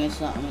 like, playing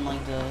something and,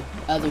 like, the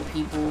other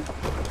people,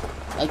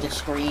 like, to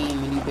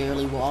scream when you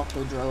barely walked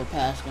or drove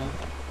past them?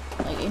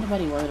 Like, ain't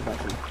nobody worried about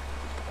you.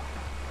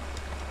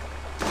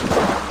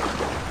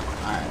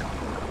 Alright.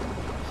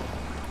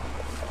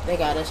 They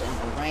got us in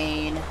the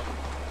rain.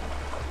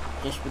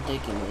 Just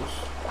ridiculous.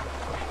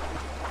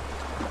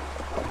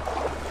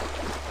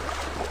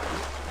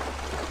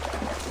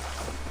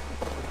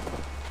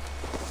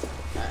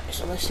 Alright,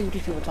 so let's see what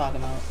these people are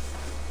talking about.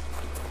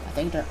 I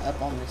think they're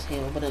up on this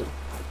hill, but it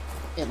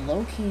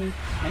low-key...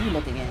 Let me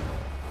look again.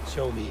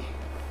 Show me.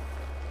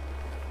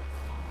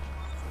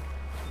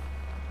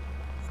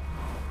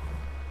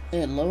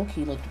 It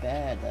low-key looked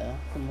bad, though,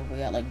 from what we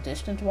got, like,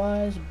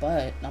 distance-wise,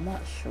 but I'm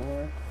not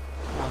sure.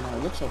 I don't know,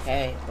 it looks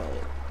okay, but...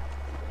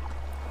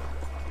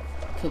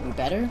 Could be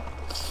better.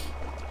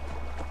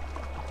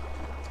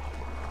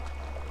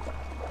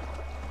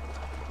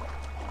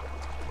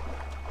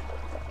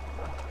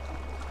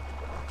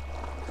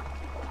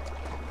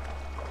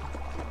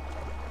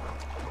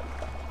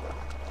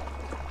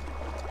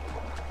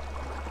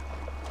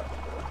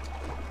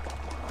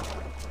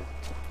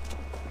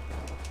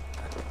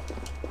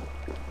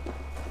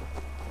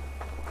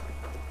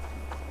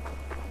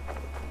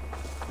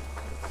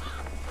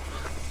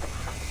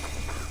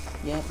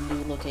 Yep,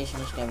 new location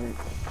discovered.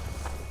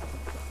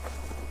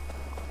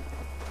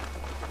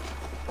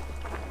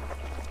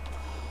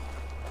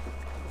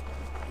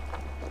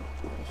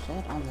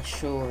 Set on the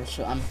shore,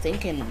 so I'm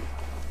thinking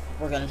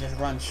we're gonna just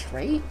run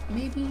straight,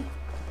 maybe?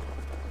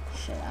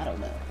 Shit, I don't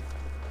know.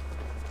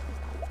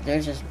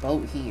 There's this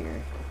boat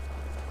here.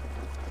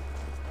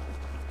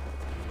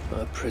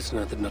 Our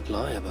prisoner did not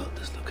lie about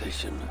this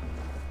location.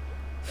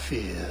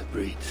 Fear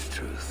breeds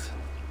truth.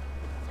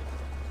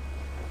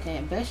 Okay,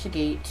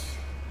 investigate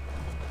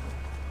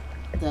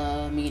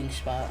the meeting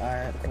spot.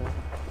 Alright, cool.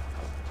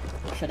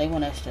 So they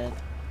want us to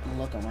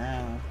look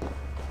around.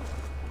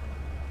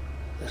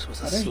 This was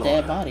a there's slaughter,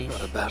 dead bodies.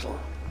 not a battle.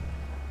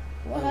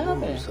 What The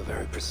happened? wounds are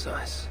very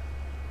precise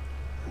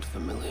and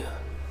familiar.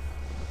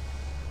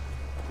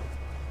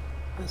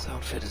 This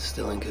outfit is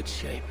still in good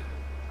shape.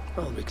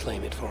 I'll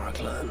reclaim it for our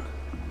clan. What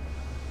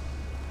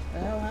the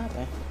hell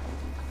happened?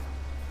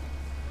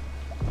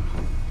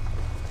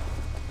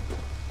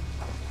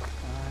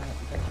 Alright,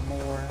 there's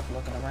more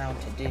looking around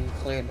to do,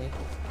 clearly.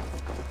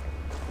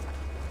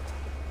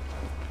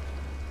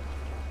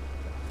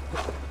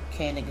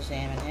 Can't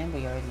examine him,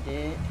 we already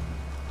did.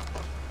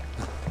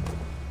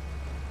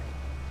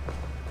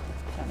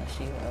 Trying to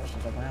see what else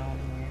is around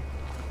here.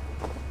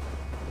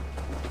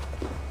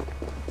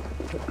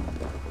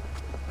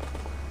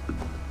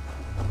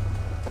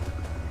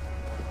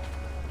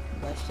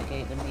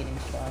 Investigate the meeting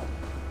spot.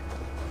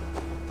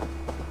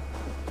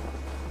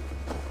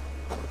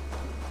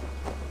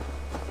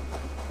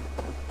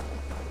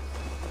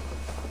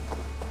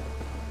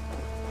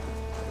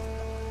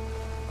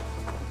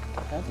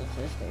 What the hell is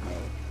this they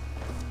made?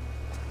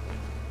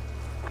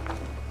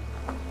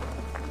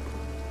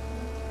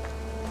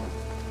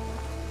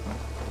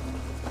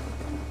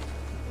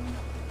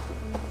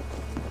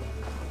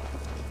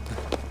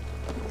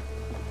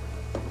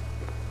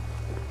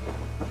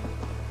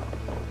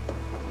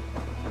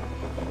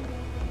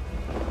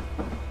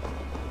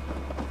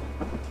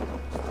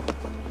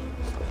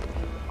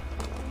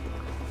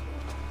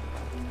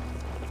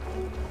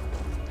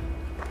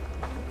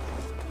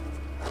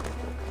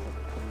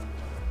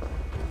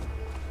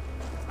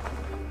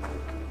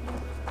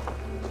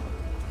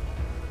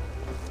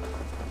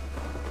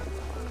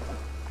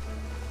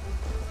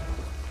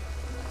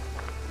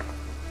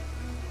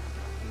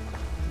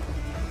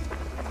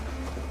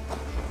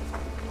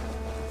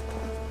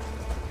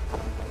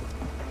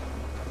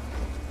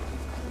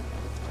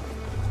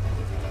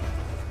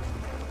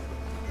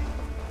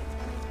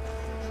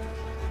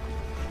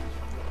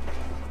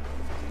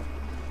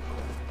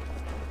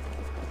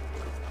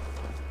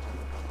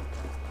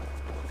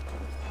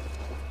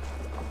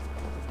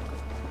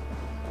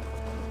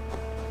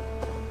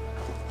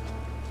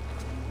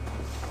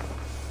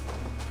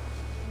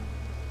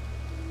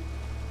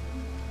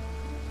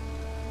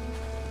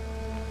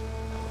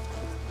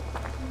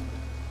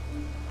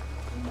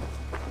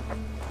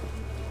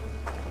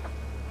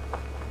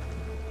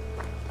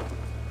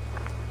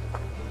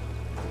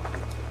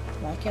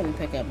 Why can't we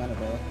pick up none of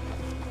the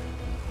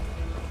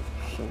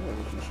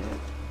swords and shit?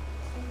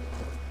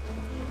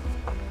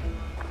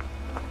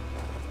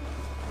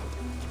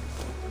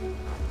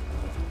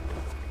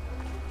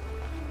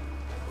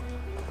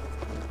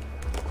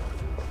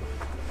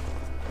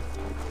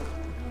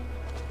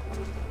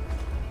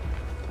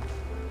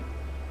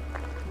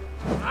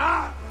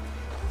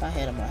 If I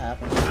hit him, what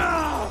happens?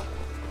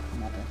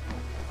 Nothing.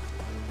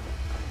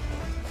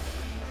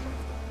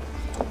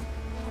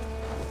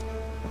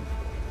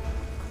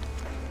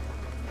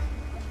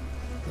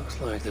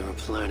 Looks like they were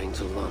planning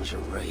to launch a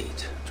raid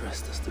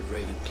dressed as the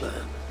Raven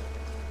clan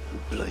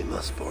and blame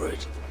us for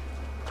it.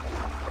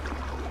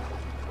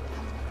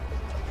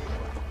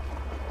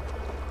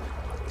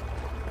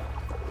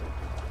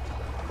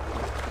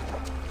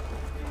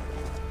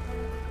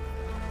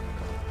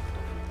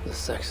 The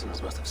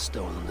Saxons must have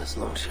stolen this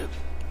longship.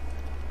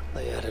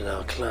 They added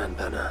our clan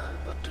banner,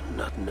 but do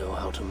not know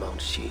how to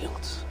mount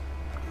shields.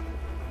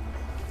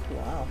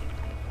 Wow.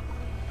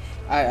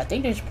 Alright, I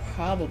think there's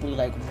probably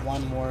like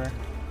one more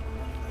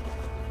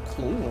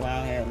clue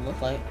around here, it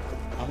looks like.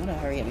 I'm gonna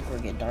hurry up before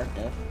it get dark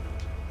though.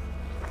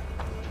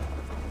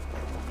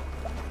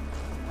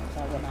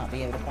 So I will not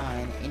be able to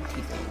find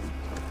anything.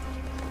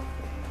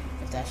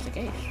 If that's the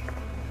case.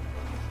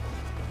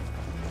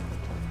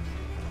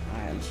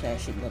 Alright, let's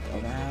actually look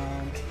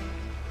around.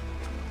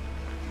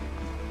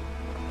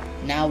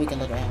 Now we can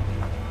look around.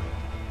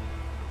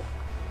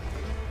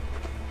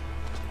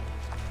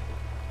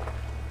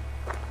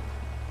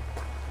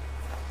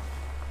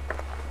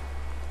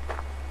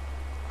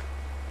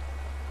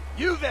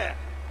 You there!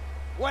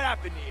 What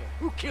happened here?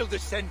 Who killed the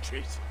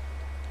sentries?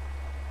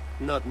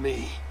 Not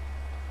me.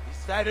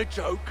 Is that a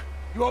joke?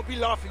 You won't be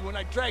laughing when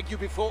I drag you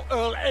before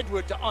Earl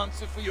Edward to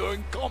answer for your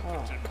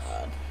incompetence. Oh,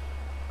 God.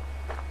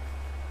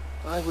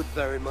 I would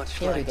very much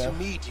Here we like to go.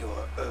 meet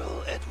your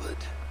Earl Edward.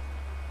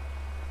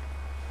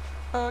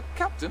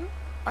 Captain,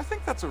 I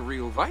think that's a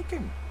real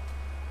Viking.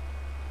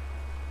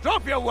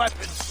 Drop your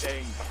weapons,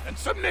 Sting, and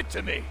submit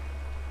to me.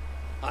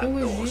 I'm Who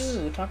Norse,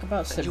 is you? Talk about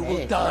and submit, you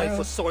will die bro.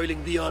 for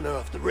soiling the honor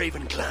of the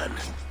Raven clan.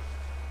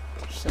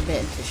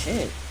 Submitting to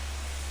shit.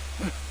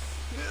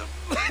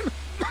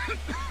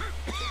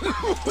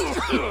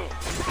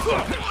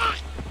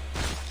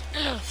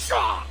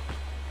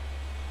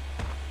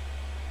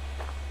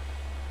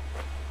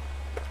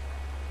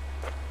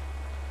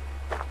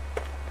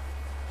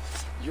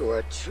 You're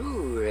a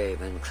true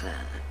Raven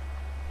clan.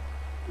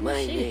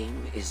 My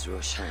name is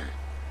Roshan,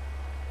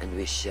 and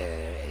we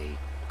share a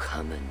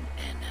common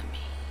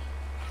enemy.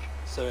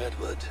 Sir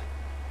Edward.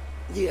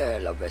 The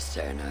Earl of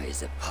Westerna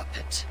is a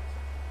puppet,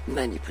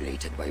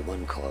 manipulated by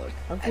one called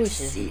Her voice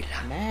is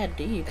Alcira, mad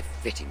deep. a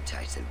fitting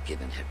title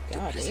given her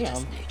God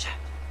duplicitous damn. nature.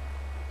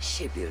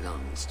 She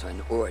belongs to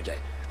an order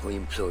who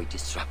employ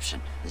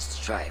disruption and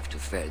strive to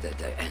further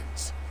their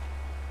ends.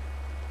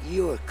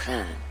 Your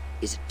clan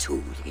is a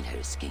tool in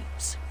her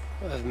schemes.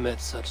 I've met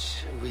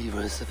such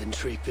weavers of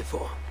intrigue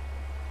before,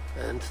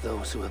 and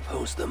those who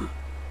oppose them.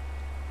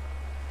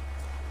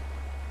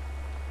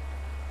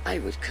 I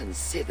would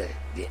consider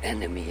the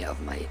enemy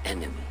of my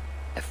enemy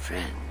a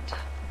friend.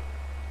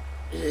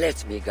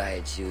 Let me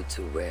guide you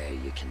to where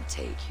you can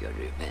take your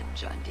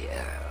revenge on the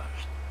Earl.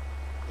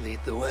 Lead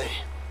the way.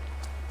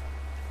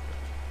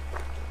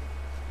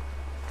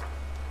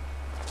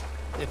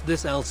 If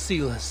this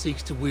Alcila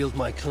seeks to wield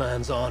my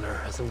clan's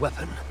honor as a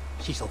weapon,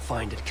 she shall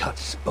find it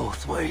cuts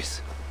both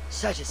ways.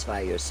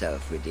 Satisfy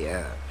yourself with the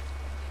Earl,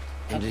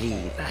 and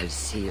leave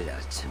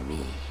Alcila to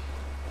me.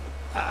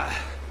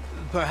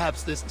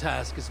 Perhaps this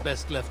task is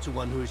best left to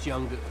one who is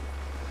younger.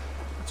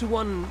 To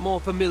one more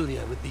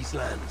familiar with these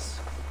lands.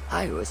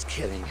 I was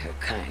killing her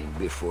kind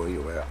before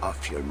you were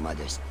off your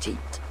mother's teat.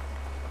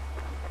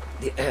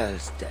 The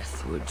Earl's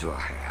death will draw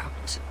her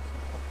out.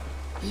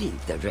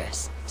 Leave the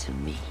rest to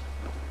me.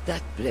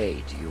 That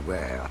blade you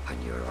wear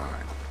upon your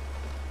arm,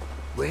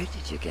 where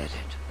did you get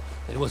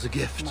it? It was a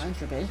gift. Mind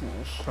your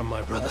business. From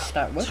my brother. Let's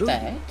start with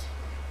that.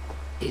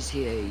 Is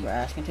he We're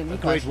asking too many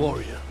great questions.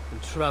 warrior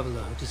and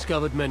traveler who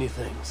discovered many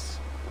things.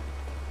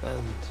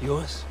 And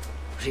yours?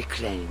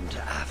 Reclaimed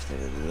after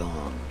a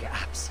long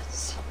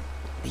absence.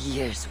 The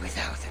years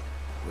without it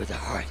were the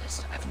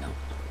hardest I've known.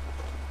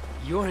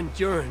 Your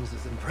endurance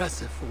is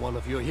impressive for one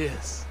of your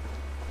years.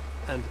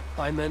 And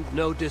I meant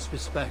no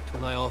disrespect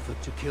when I offered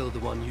to kill the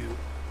one you...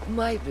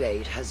 My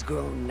blade has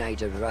grown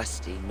neither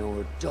rusty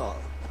nor dull.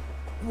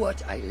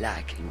 What I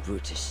lack in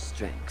brutish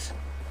strength,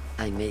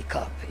 I make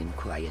up in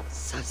quiet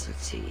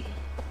subtlety.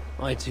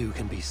 I too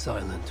can be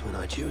silent when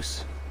I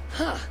choose.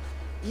 Ha!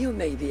 You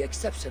may be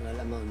exceptional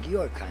among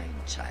your kind,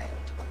 child.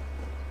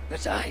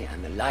 But I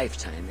am a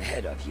lifetime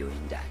ahead of you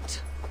in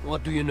that.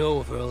 What do you know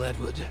of Earl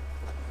Edward?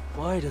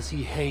 Why does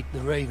he hate the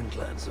Raven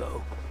clan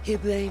so? He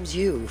blames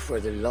you for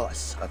the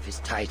loss of his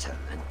title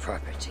and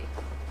property.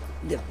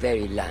 The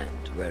very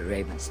land where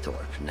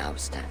Ravensthorpe now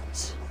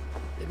stands.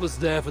 It was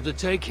there for the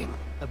taking,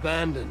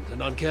 abandoned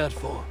and uncared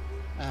for.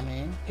 I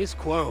mean... His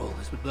quarrel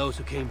is with those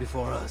who came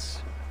before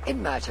us. It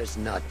matters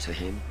not to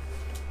him.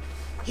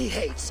 He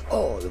hates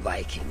all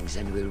Vikings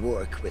and will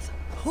work with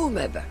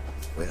whomever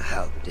will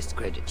help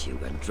discredit you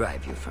and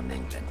drive you from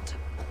England.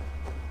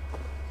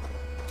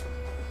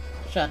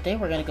 So I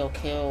think we're gonna go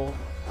kill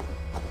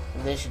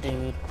this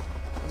dude.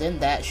 Then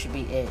that should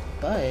be it.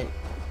 But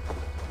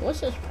what's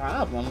his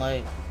problem?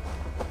 Like,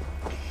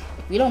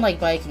 if you don't like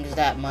Vikings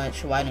that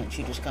much, why didn't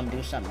you just come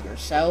do something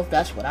yourself?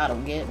 That's what I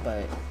don't get,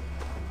 but...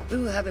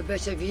 We'll have a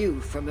better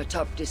view from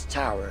atop this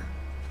tower.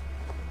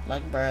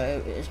 Like,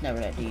 bro, it's never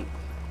that deep.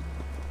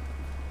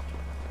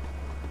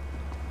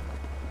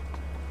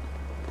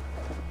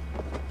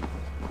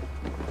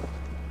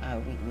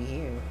 We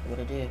here. What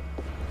it do?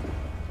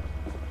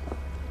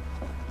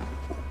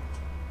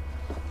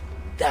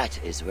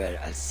 That is where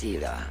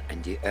Alcila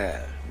and the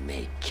Earl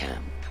make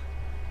camp.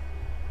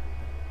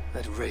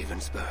 At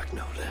Ravensburg,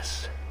 no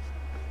less.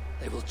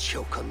 They will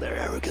choke on their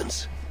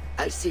arrogance.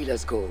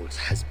 Alcila's gold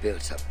has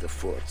built up the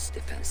fort's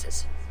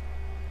defenses.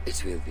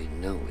 It will be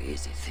no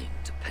easy thing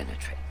to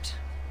penetrate.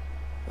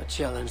 A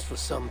challenge for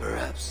some,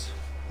 perhaps.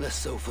 Less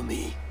so for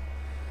me.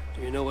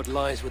 Do you know what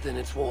lies within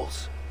its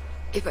walls?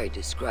 If I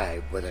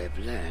describe what I've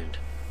learned,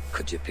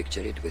 could you picture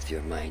it with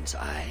your mind's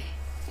eye?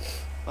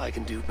 I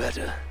can do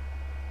better.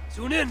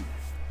 Tune in!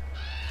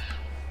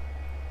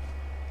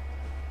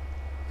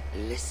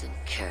 Listen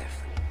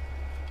carefully.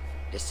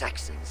 The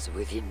Saxons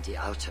within the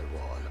outer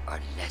wall are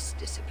less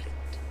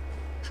disciplined,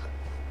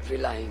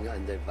 relying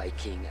on their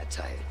Viking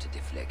attire to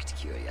deflect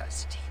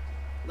curiosity.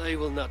 They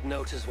will not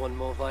notice one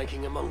more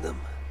Viking among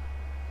them.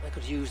 I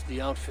could use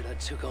the outfit I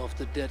took off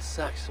the dead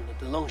Saxon at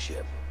the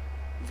longship.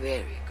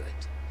 Very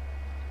good.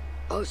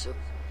 Also,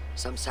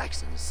 some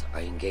Saxons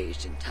are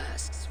engaged in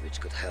tasks which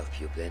could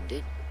help you blend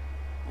in.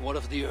 What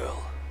of the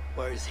Earl?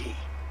 Where is he?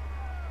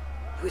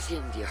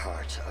 Within the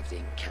heart of the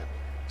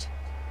encampment.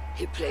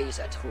 He plays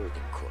at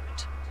holding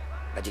court.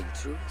 But in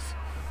truth,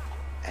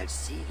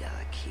 Alcila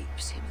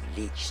keeps him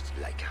leashed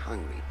like a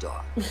hungry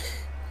dog.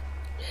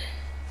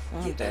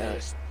 The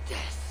Earl's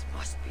death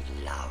must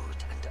be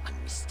loud and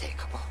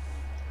unmistakable.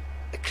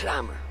 A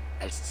clamor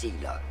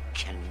Alcila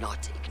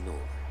cannot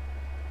ignore.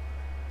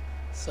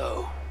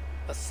 So,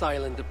 a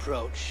silent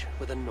approach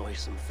with a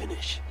noisome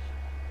finish.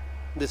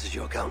 This is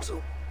your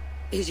counsel.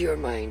 Is your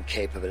mind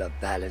capable of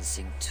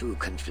balancing two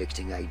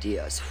conflicting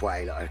ideas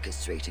while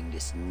orchestrating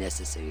this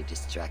necessary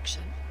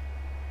distraction?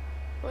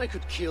 I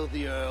could kill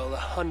the Earl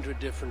 100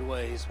 different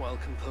ways while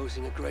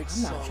composing a great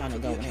song. I'm not trying to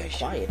for go the in occasion.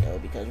 quiet though,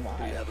 because why?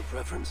 Do you have a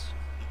preference?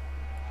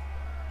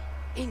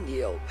 In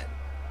the open,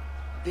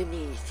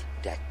 beneath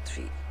that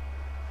tree.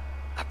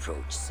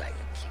 Approach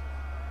silently,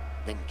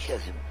 then kill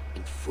him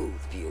in full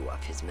view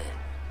of his men.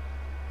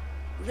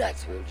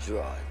 That will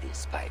draw the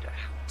spider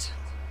out.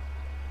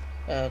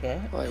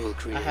 Okay. I will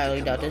create I highly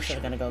a doubt this is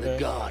commotion gonna go the good.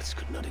 gods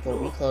could not Before we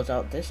ignore. close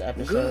out this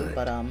episode, Good.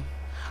 but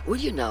Will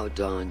you now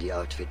don the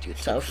outfit you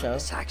took from So-so. the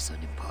Saxon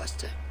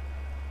imposter?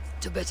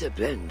 To better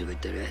blend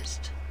with the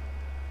rest.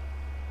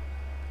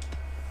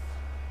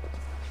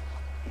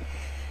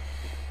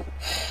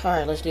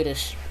 Alright, let's do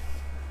this.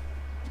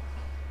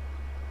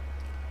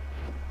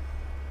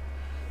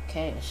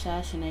 Okay,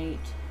 assassinate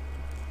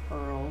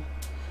Earl.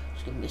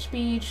 Just give me a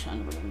speech.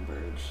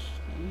 Unremembered.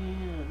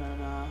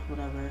 Yeah,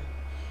 whatever.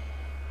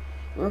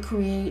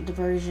 Recreate the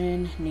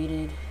version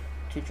needed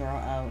to draw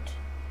out.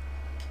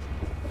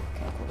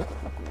 Okay, cool.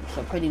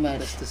 So pretty much.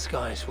 This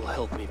disguise will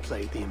help me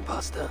play the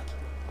imposter.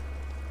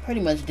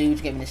 Pretty much, dude's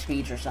giving a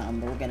speech or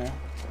something, but we're gonna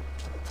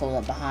pull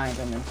up behind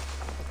him and,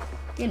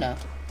 you know,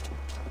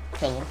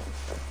 kill him.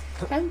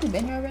 Haven't you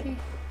been here already?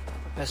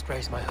 Best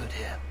raise my hood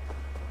here.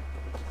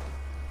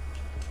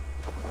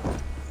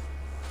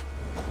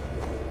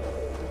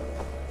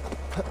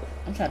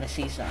 I'm trying to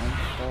see something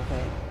real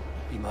quick.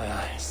 Be my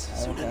eyes.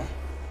 Okay.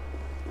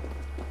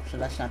 So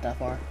that's not that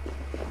far.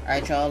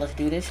 Alright, y'all, let's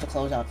do this to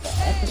close out the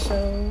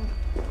episode.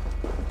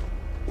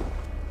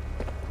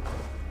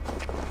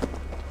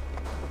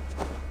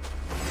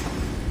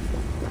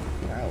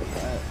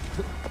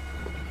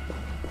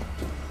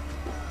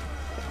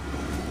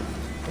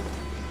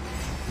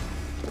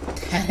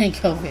 That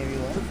didn't go very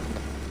well.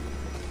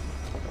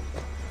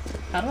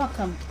 How do I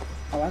come?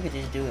 Oh, I could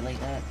just do it like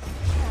that.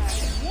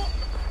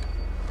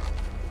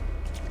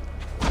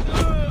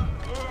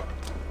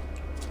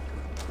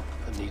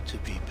 I need to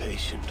be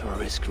patient or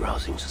risk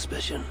rousing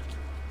suspicion.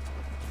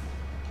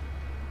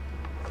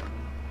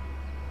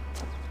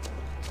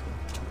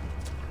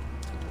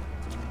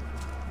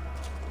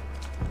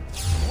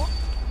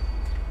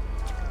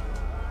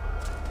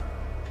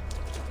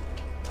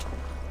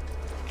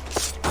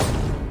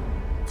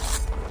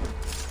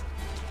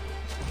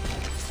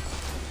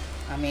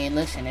 I mean,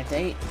 listen, if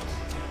they...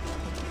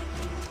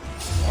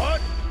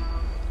 What?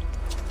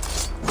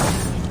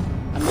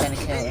 I'm gonna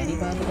kill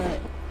anybody that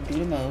do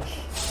the most.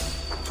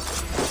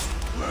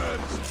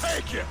 Let's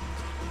take it.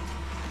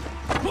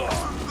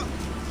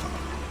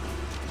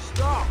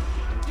 Stop!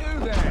 You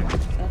there!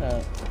 Shut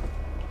up.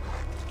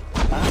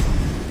 Bye.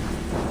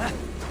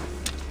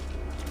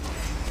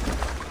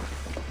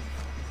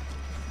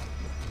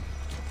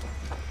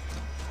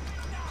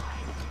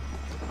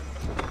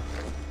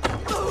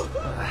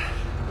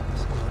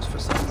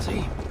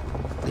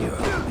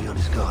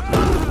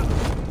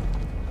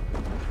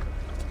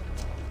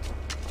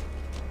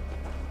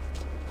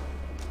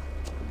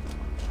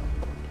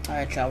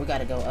 Alright, y'all, we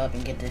gotta go up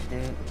and get this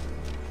dude.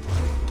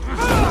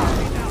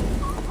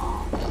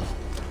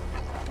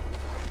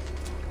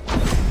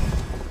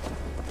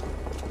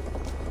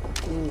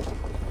 Ooh.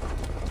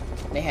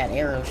 They had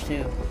arrows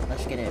too.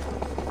 Let's get it.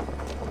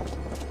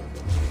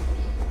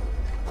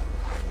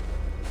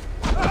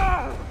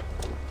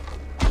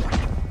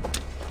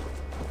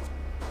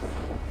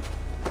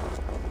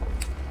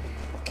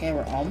 Okay,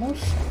 we're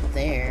almost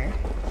there.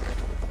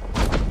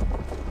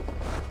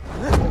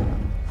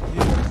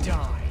 You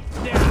die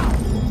now.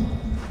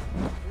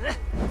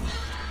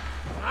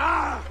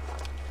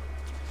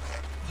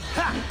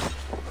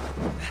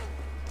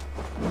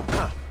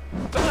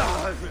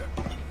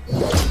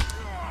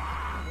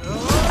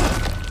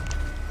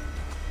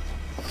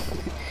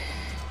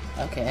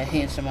 Okay, I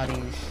hear somebody's.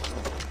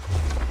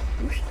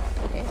 Oops,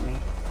 they hit me.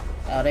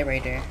 Oh, they're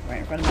right there, right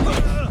in front of my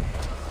face.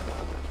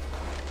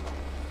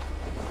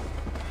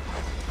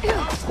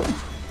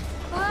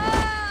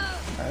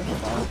 First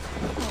of all.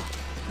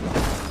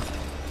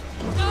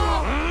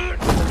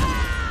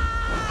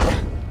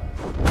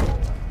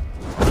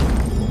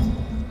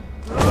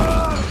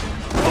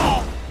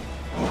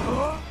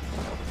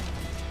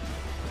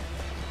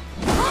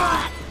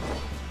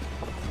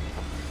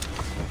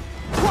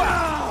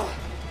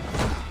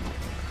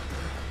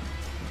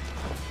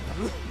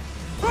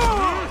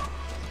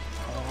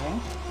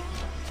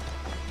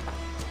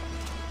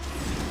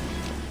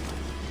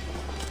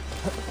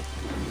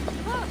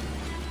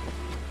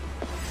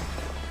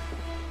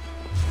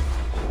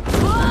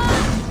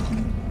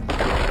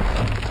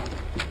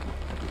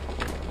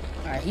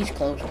 Alright, he's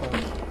close. A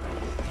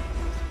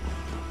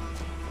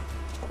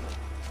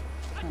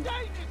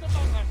danger's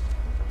among us!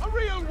 A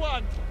real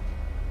one!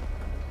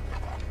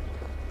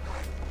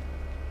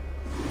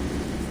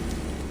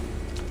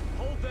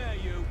 Hold there,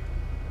 you!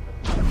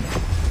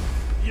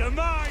 You're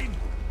mine!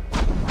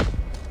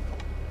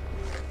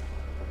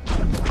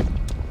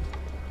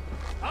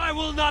 I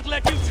will not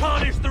let you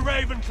tarnish the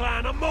Raven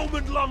clan a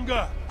moment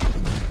longer!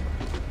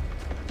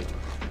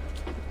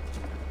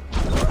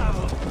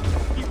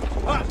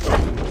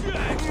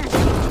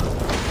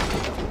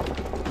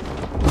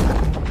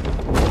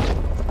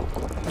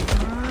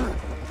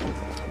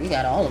 We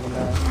got all of them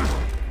though.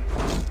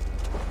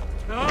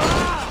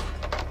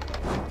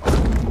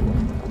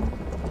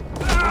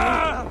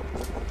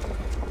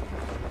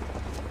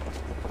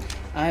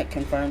 Alright,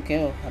 confirmed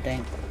kill, I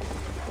think.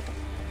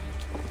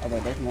 Oh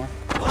wait, there's more.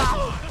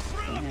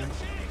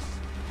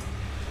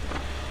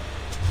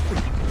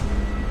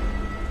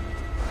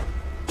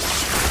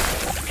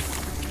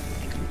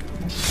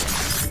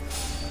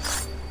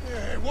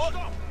 Yeah. What? I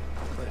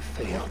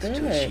failed to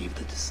achieve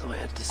the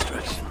desired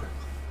distraction.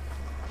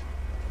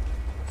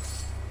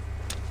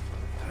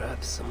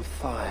 Perhaps some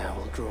fire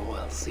will draw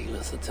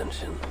Alcila's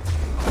attention.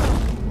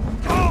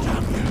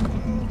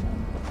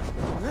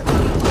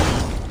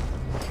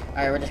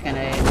 Alright, we're just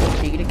gonna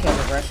continue to kill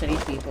the rest of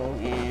these people,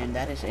 and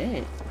that is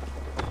it.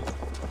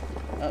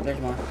 Oh, there's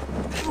more.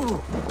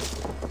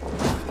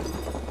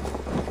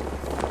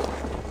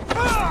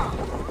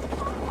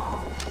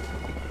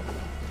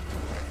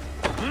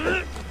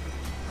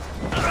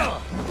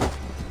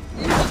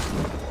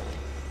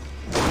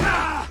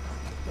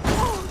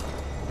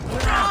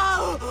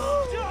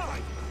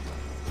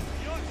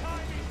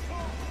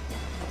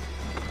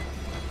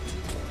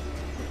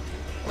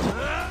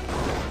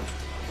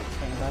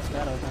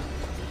 That open.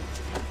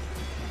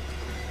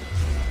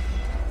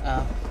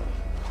 Oh.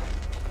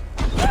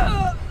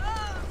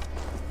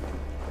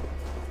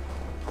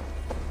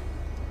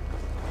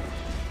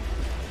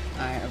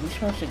 Alright, are we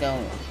supposed to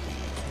go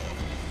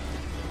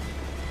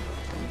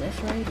this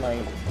way?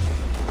 Like...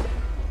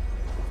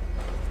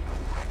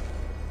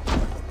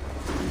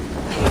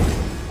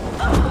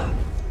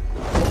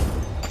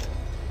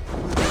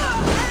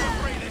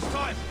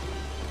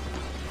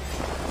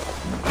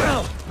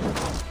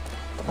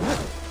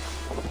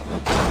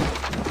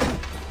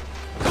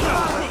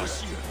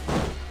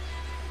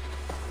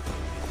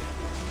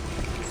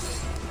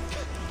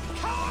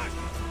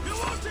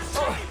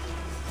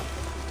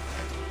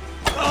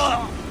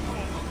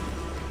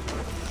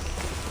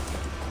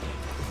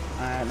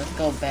 Let's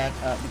go back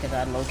up because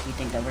I low-key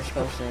think that we're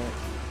supposed to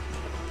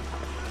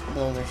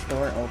blow their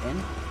store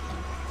open.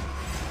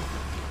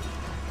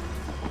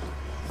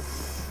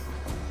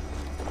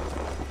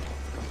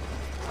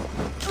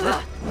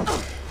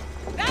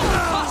 That'll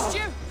cost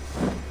you.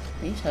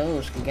 These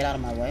hoes can get out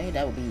of my way.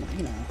 That would be,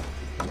 you know,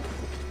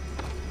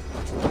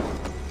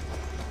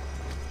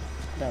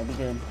 that would be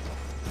good.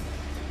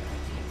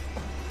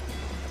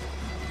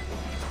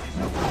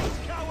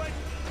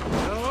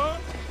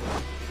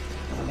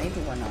 Maybe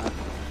we're not.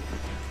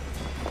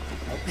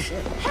 Oh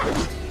shit.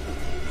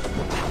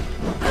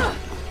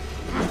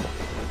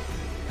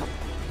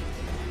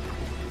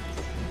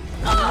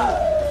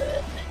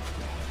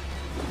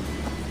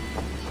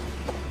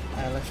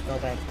 Alright, let's go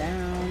back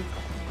down.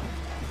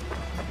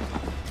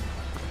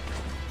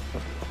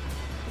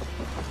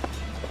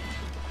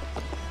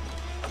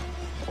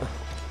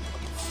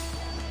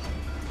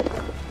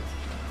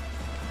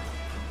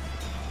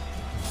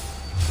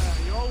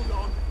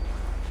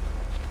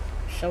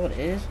 So it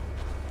is.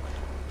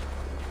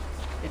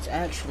 It's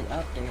actually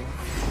up there.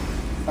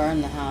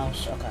 Burn the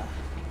house. Okay.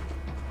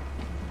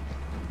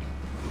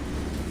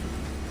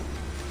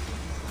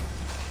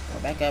 Go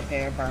back up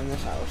here. Burn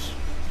this house.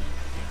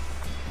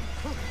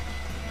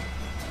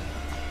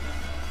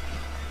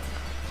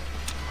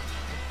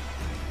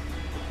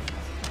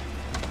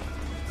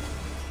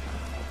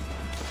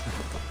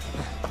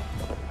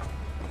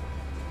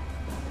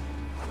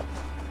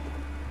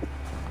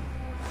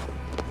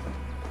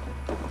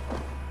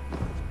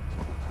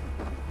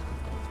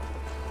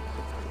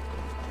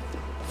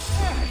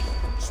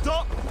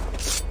 Stop!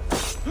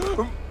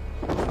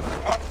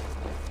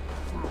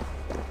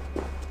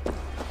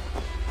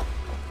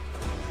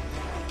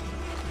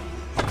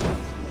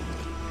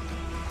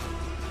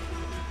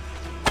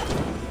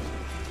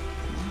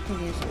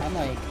 I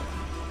like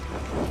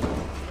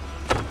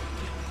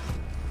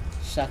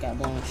suck at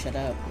blowing shit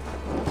up.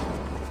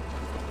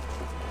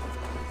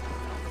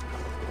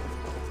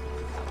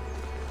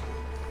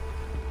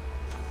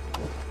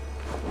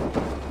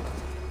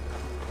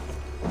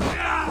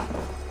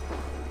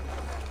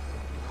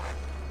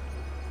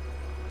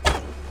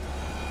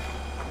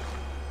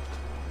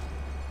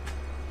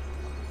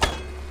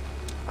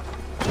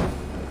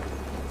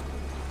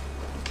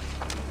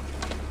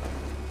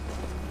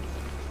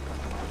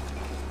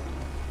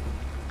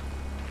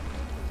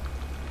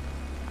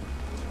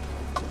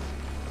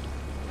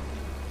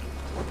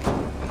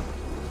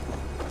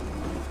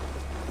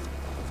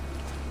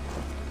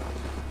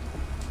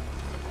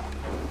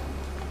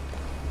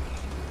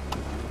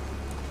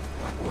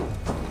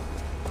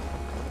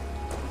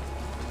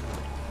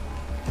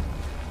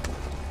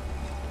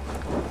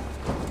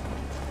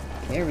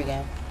 Here we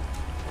go.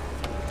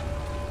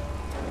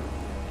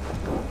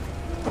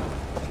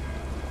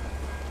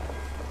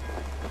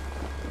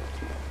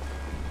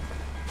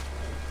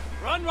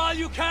 Run while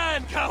you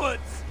can,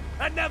 cowards!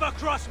 And never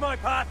cross my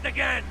path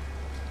again!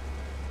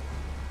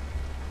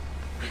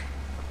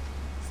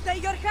 Stay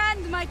your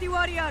hand, mighty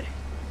warrior!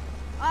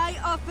 I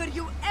offer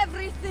you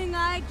everything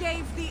I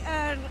gave the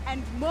Earl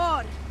and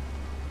more.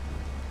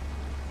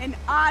 An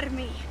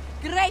army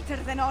greater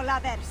than all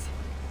others.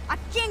 A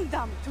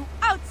kingdom to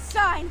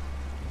outshine.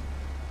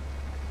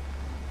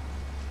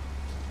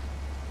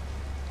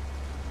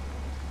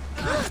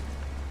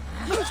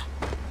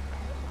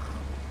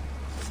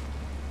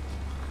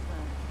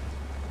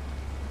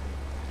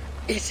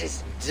 It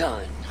is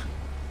done.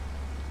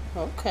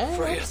 Okay.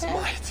 Freya's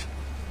might.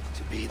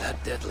 To be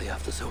that deadly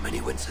after so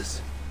many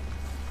winters.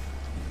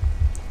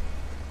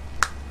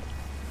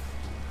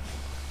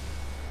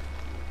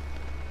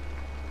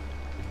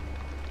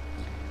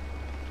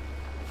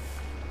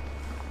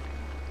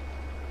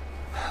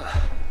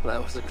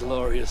 That was a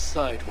glorious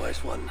sight,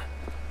 wise one.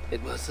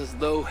 It was as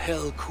though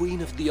Hell,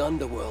 Queen of the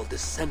Underworld,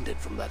 descended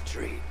from that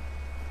tree.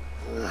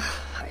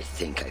 I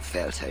think I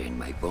felt her in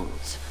my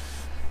bones,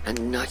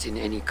 and not in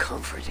any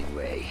comforting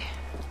way.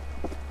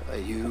 Are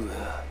you,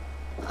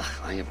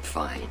 I am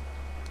fine,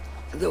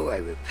 though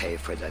I will pay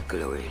for that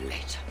glory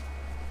later.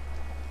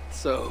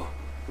 So,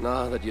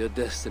 now that your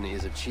destiny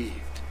is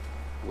achieved,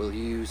 will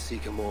you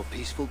seek a more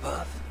peaceful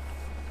path?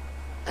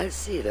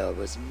 Alcida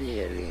was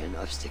merely an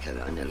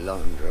obstacle on a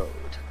long road.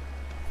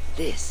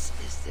 This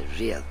is the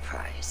real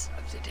prize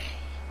of the day.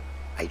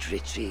 I'd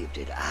retrieved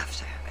it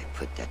after I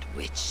put that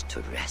witch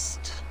to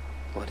rest.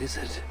 What is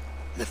it?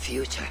 The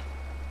future.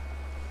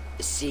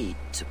 A seed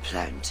to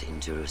plant in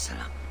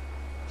Jerusalem.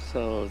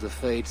 So the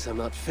fates are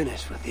not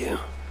finished with you.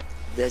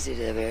 Does it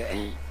ever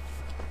end?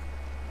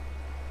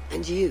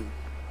 And you?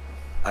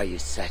 Are you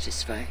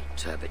satisfied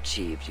to have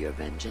achieved your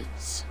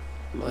vengeance?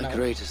 My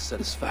greatest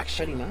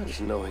satisfaction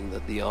is knowing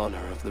that the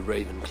honor of the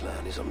Raven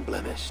clan is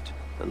unblemished,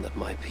 and that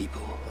my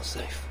people are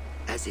safe.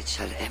 As it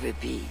shall ever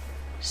be,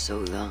 so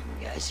long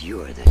as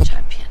you are the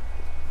champion.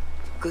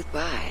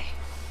 Goodbye,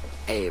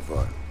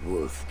 Eivor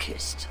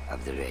Wolf-Kissed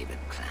of the Raven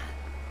clan.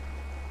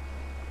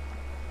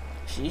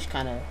 She's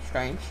kind of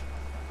strange.